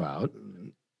talk about.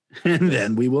 And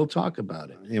then we will talk about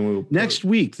it. And next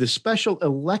week, the special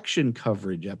election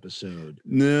coverage episode.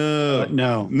 Not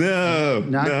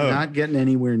getting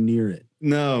anywhere near it.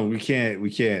 No, we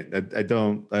can't. I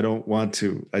don't want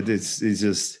to. It's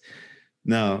just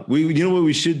no. You know what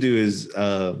we should do is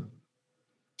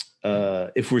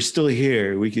if we're still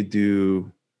here, we could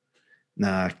do.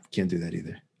 Nah, I can't do that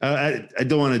either. I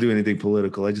don't want to do anything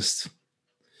political. I just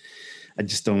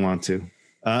don't want to.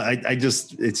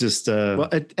 It's just well,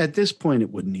 at this point, it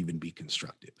wouldn't even be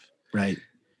constructive, right?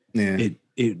 Yeah.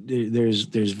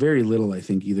 There's very little I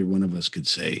think either one of us could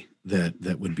say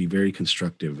that would be very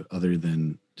constructive, other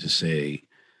than to say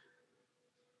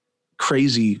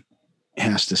crazy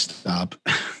has to stop.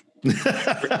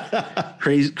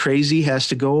 Crazy has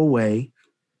to go away,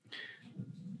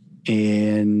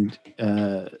 and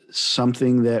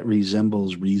something that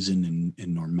resembles reason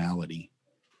and normality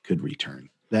could return.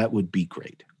 That would be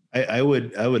great. I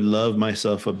would love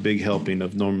myself a big helping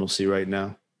of normalcy right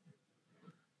now.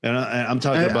 And I'm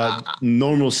talking about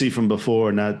normalcy from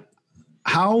before, not.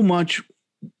 How much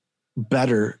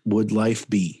better would life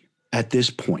be at this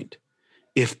point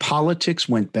if politics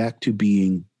went back to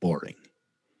being boring?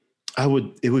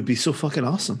 It would be so fucking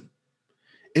awesome.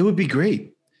 It would be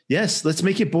great. Yes, let's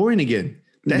make it boring again.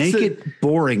 Make it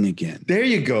boring again. There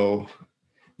you go.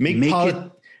 Make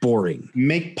it boring.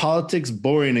 Make politics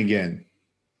boring again.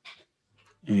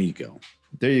 There you go.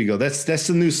 There you go. That's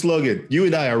the new slogan. You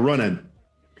and I are running.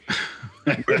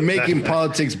 We're making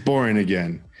politics boring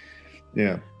again.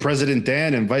 Yeah. President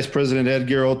Dan and Vice President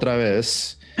Edgar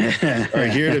OtraVez. are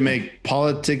here to make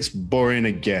politics boring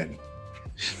again.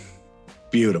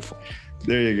 Beautiful.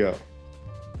 There you go.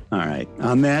 All right.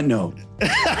 On that note,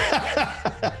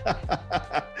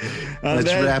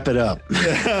 let's wrap it up.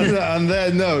 On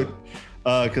that note,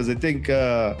 because I think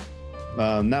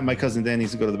not my cousin Dan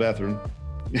needs to go to the bathroom.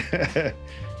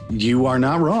 You are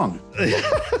not wrong.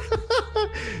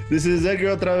 This is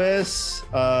Edgar OtraVez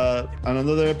on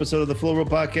another episode of the Flow Roll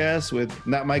Podcast with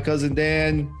Not My Cousin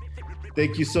Dan.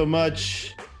 Thank you so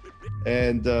much.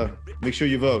 And make sure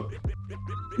you vote.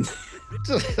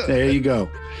 There you go.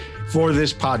 For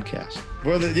this podcast.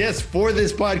 For this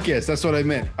podcast. That's what I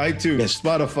meant. iTunes, yes.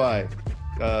 Spotify,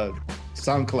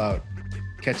 SoundCloud.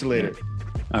 Catch you later.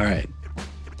 All right.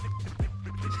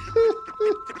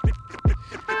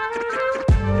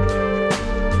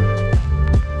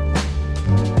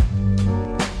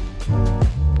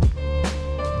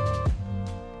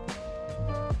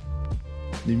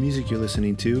 The music you're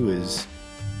listening to is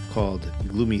called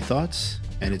Gloomy Thoughts,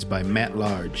 and it's by Matt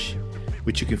Large,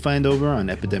 which you can find over on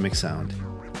Epidemic Sound.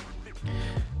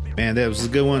 Man, that was a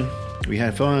good one. We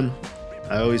had fun.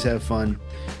 I always have fun.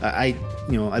 I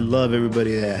love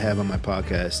everybody that I have on my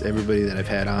podcast. Everybody that I've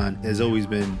had on has always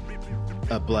been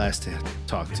a blast to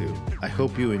talk to. I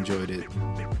hope you enjoyed it.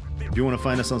 If you want to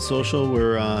find us on social,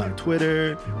 we're on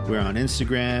Twitter, we're on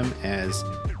Instagram as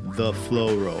The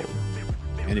Flow Roll.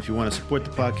 And if you want to support the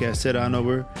podcast, head on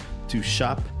over to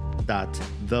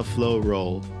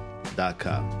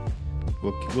shop.theflowroll.com.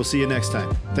 We'll see you next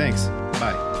time. Thanks.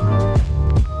 Bye.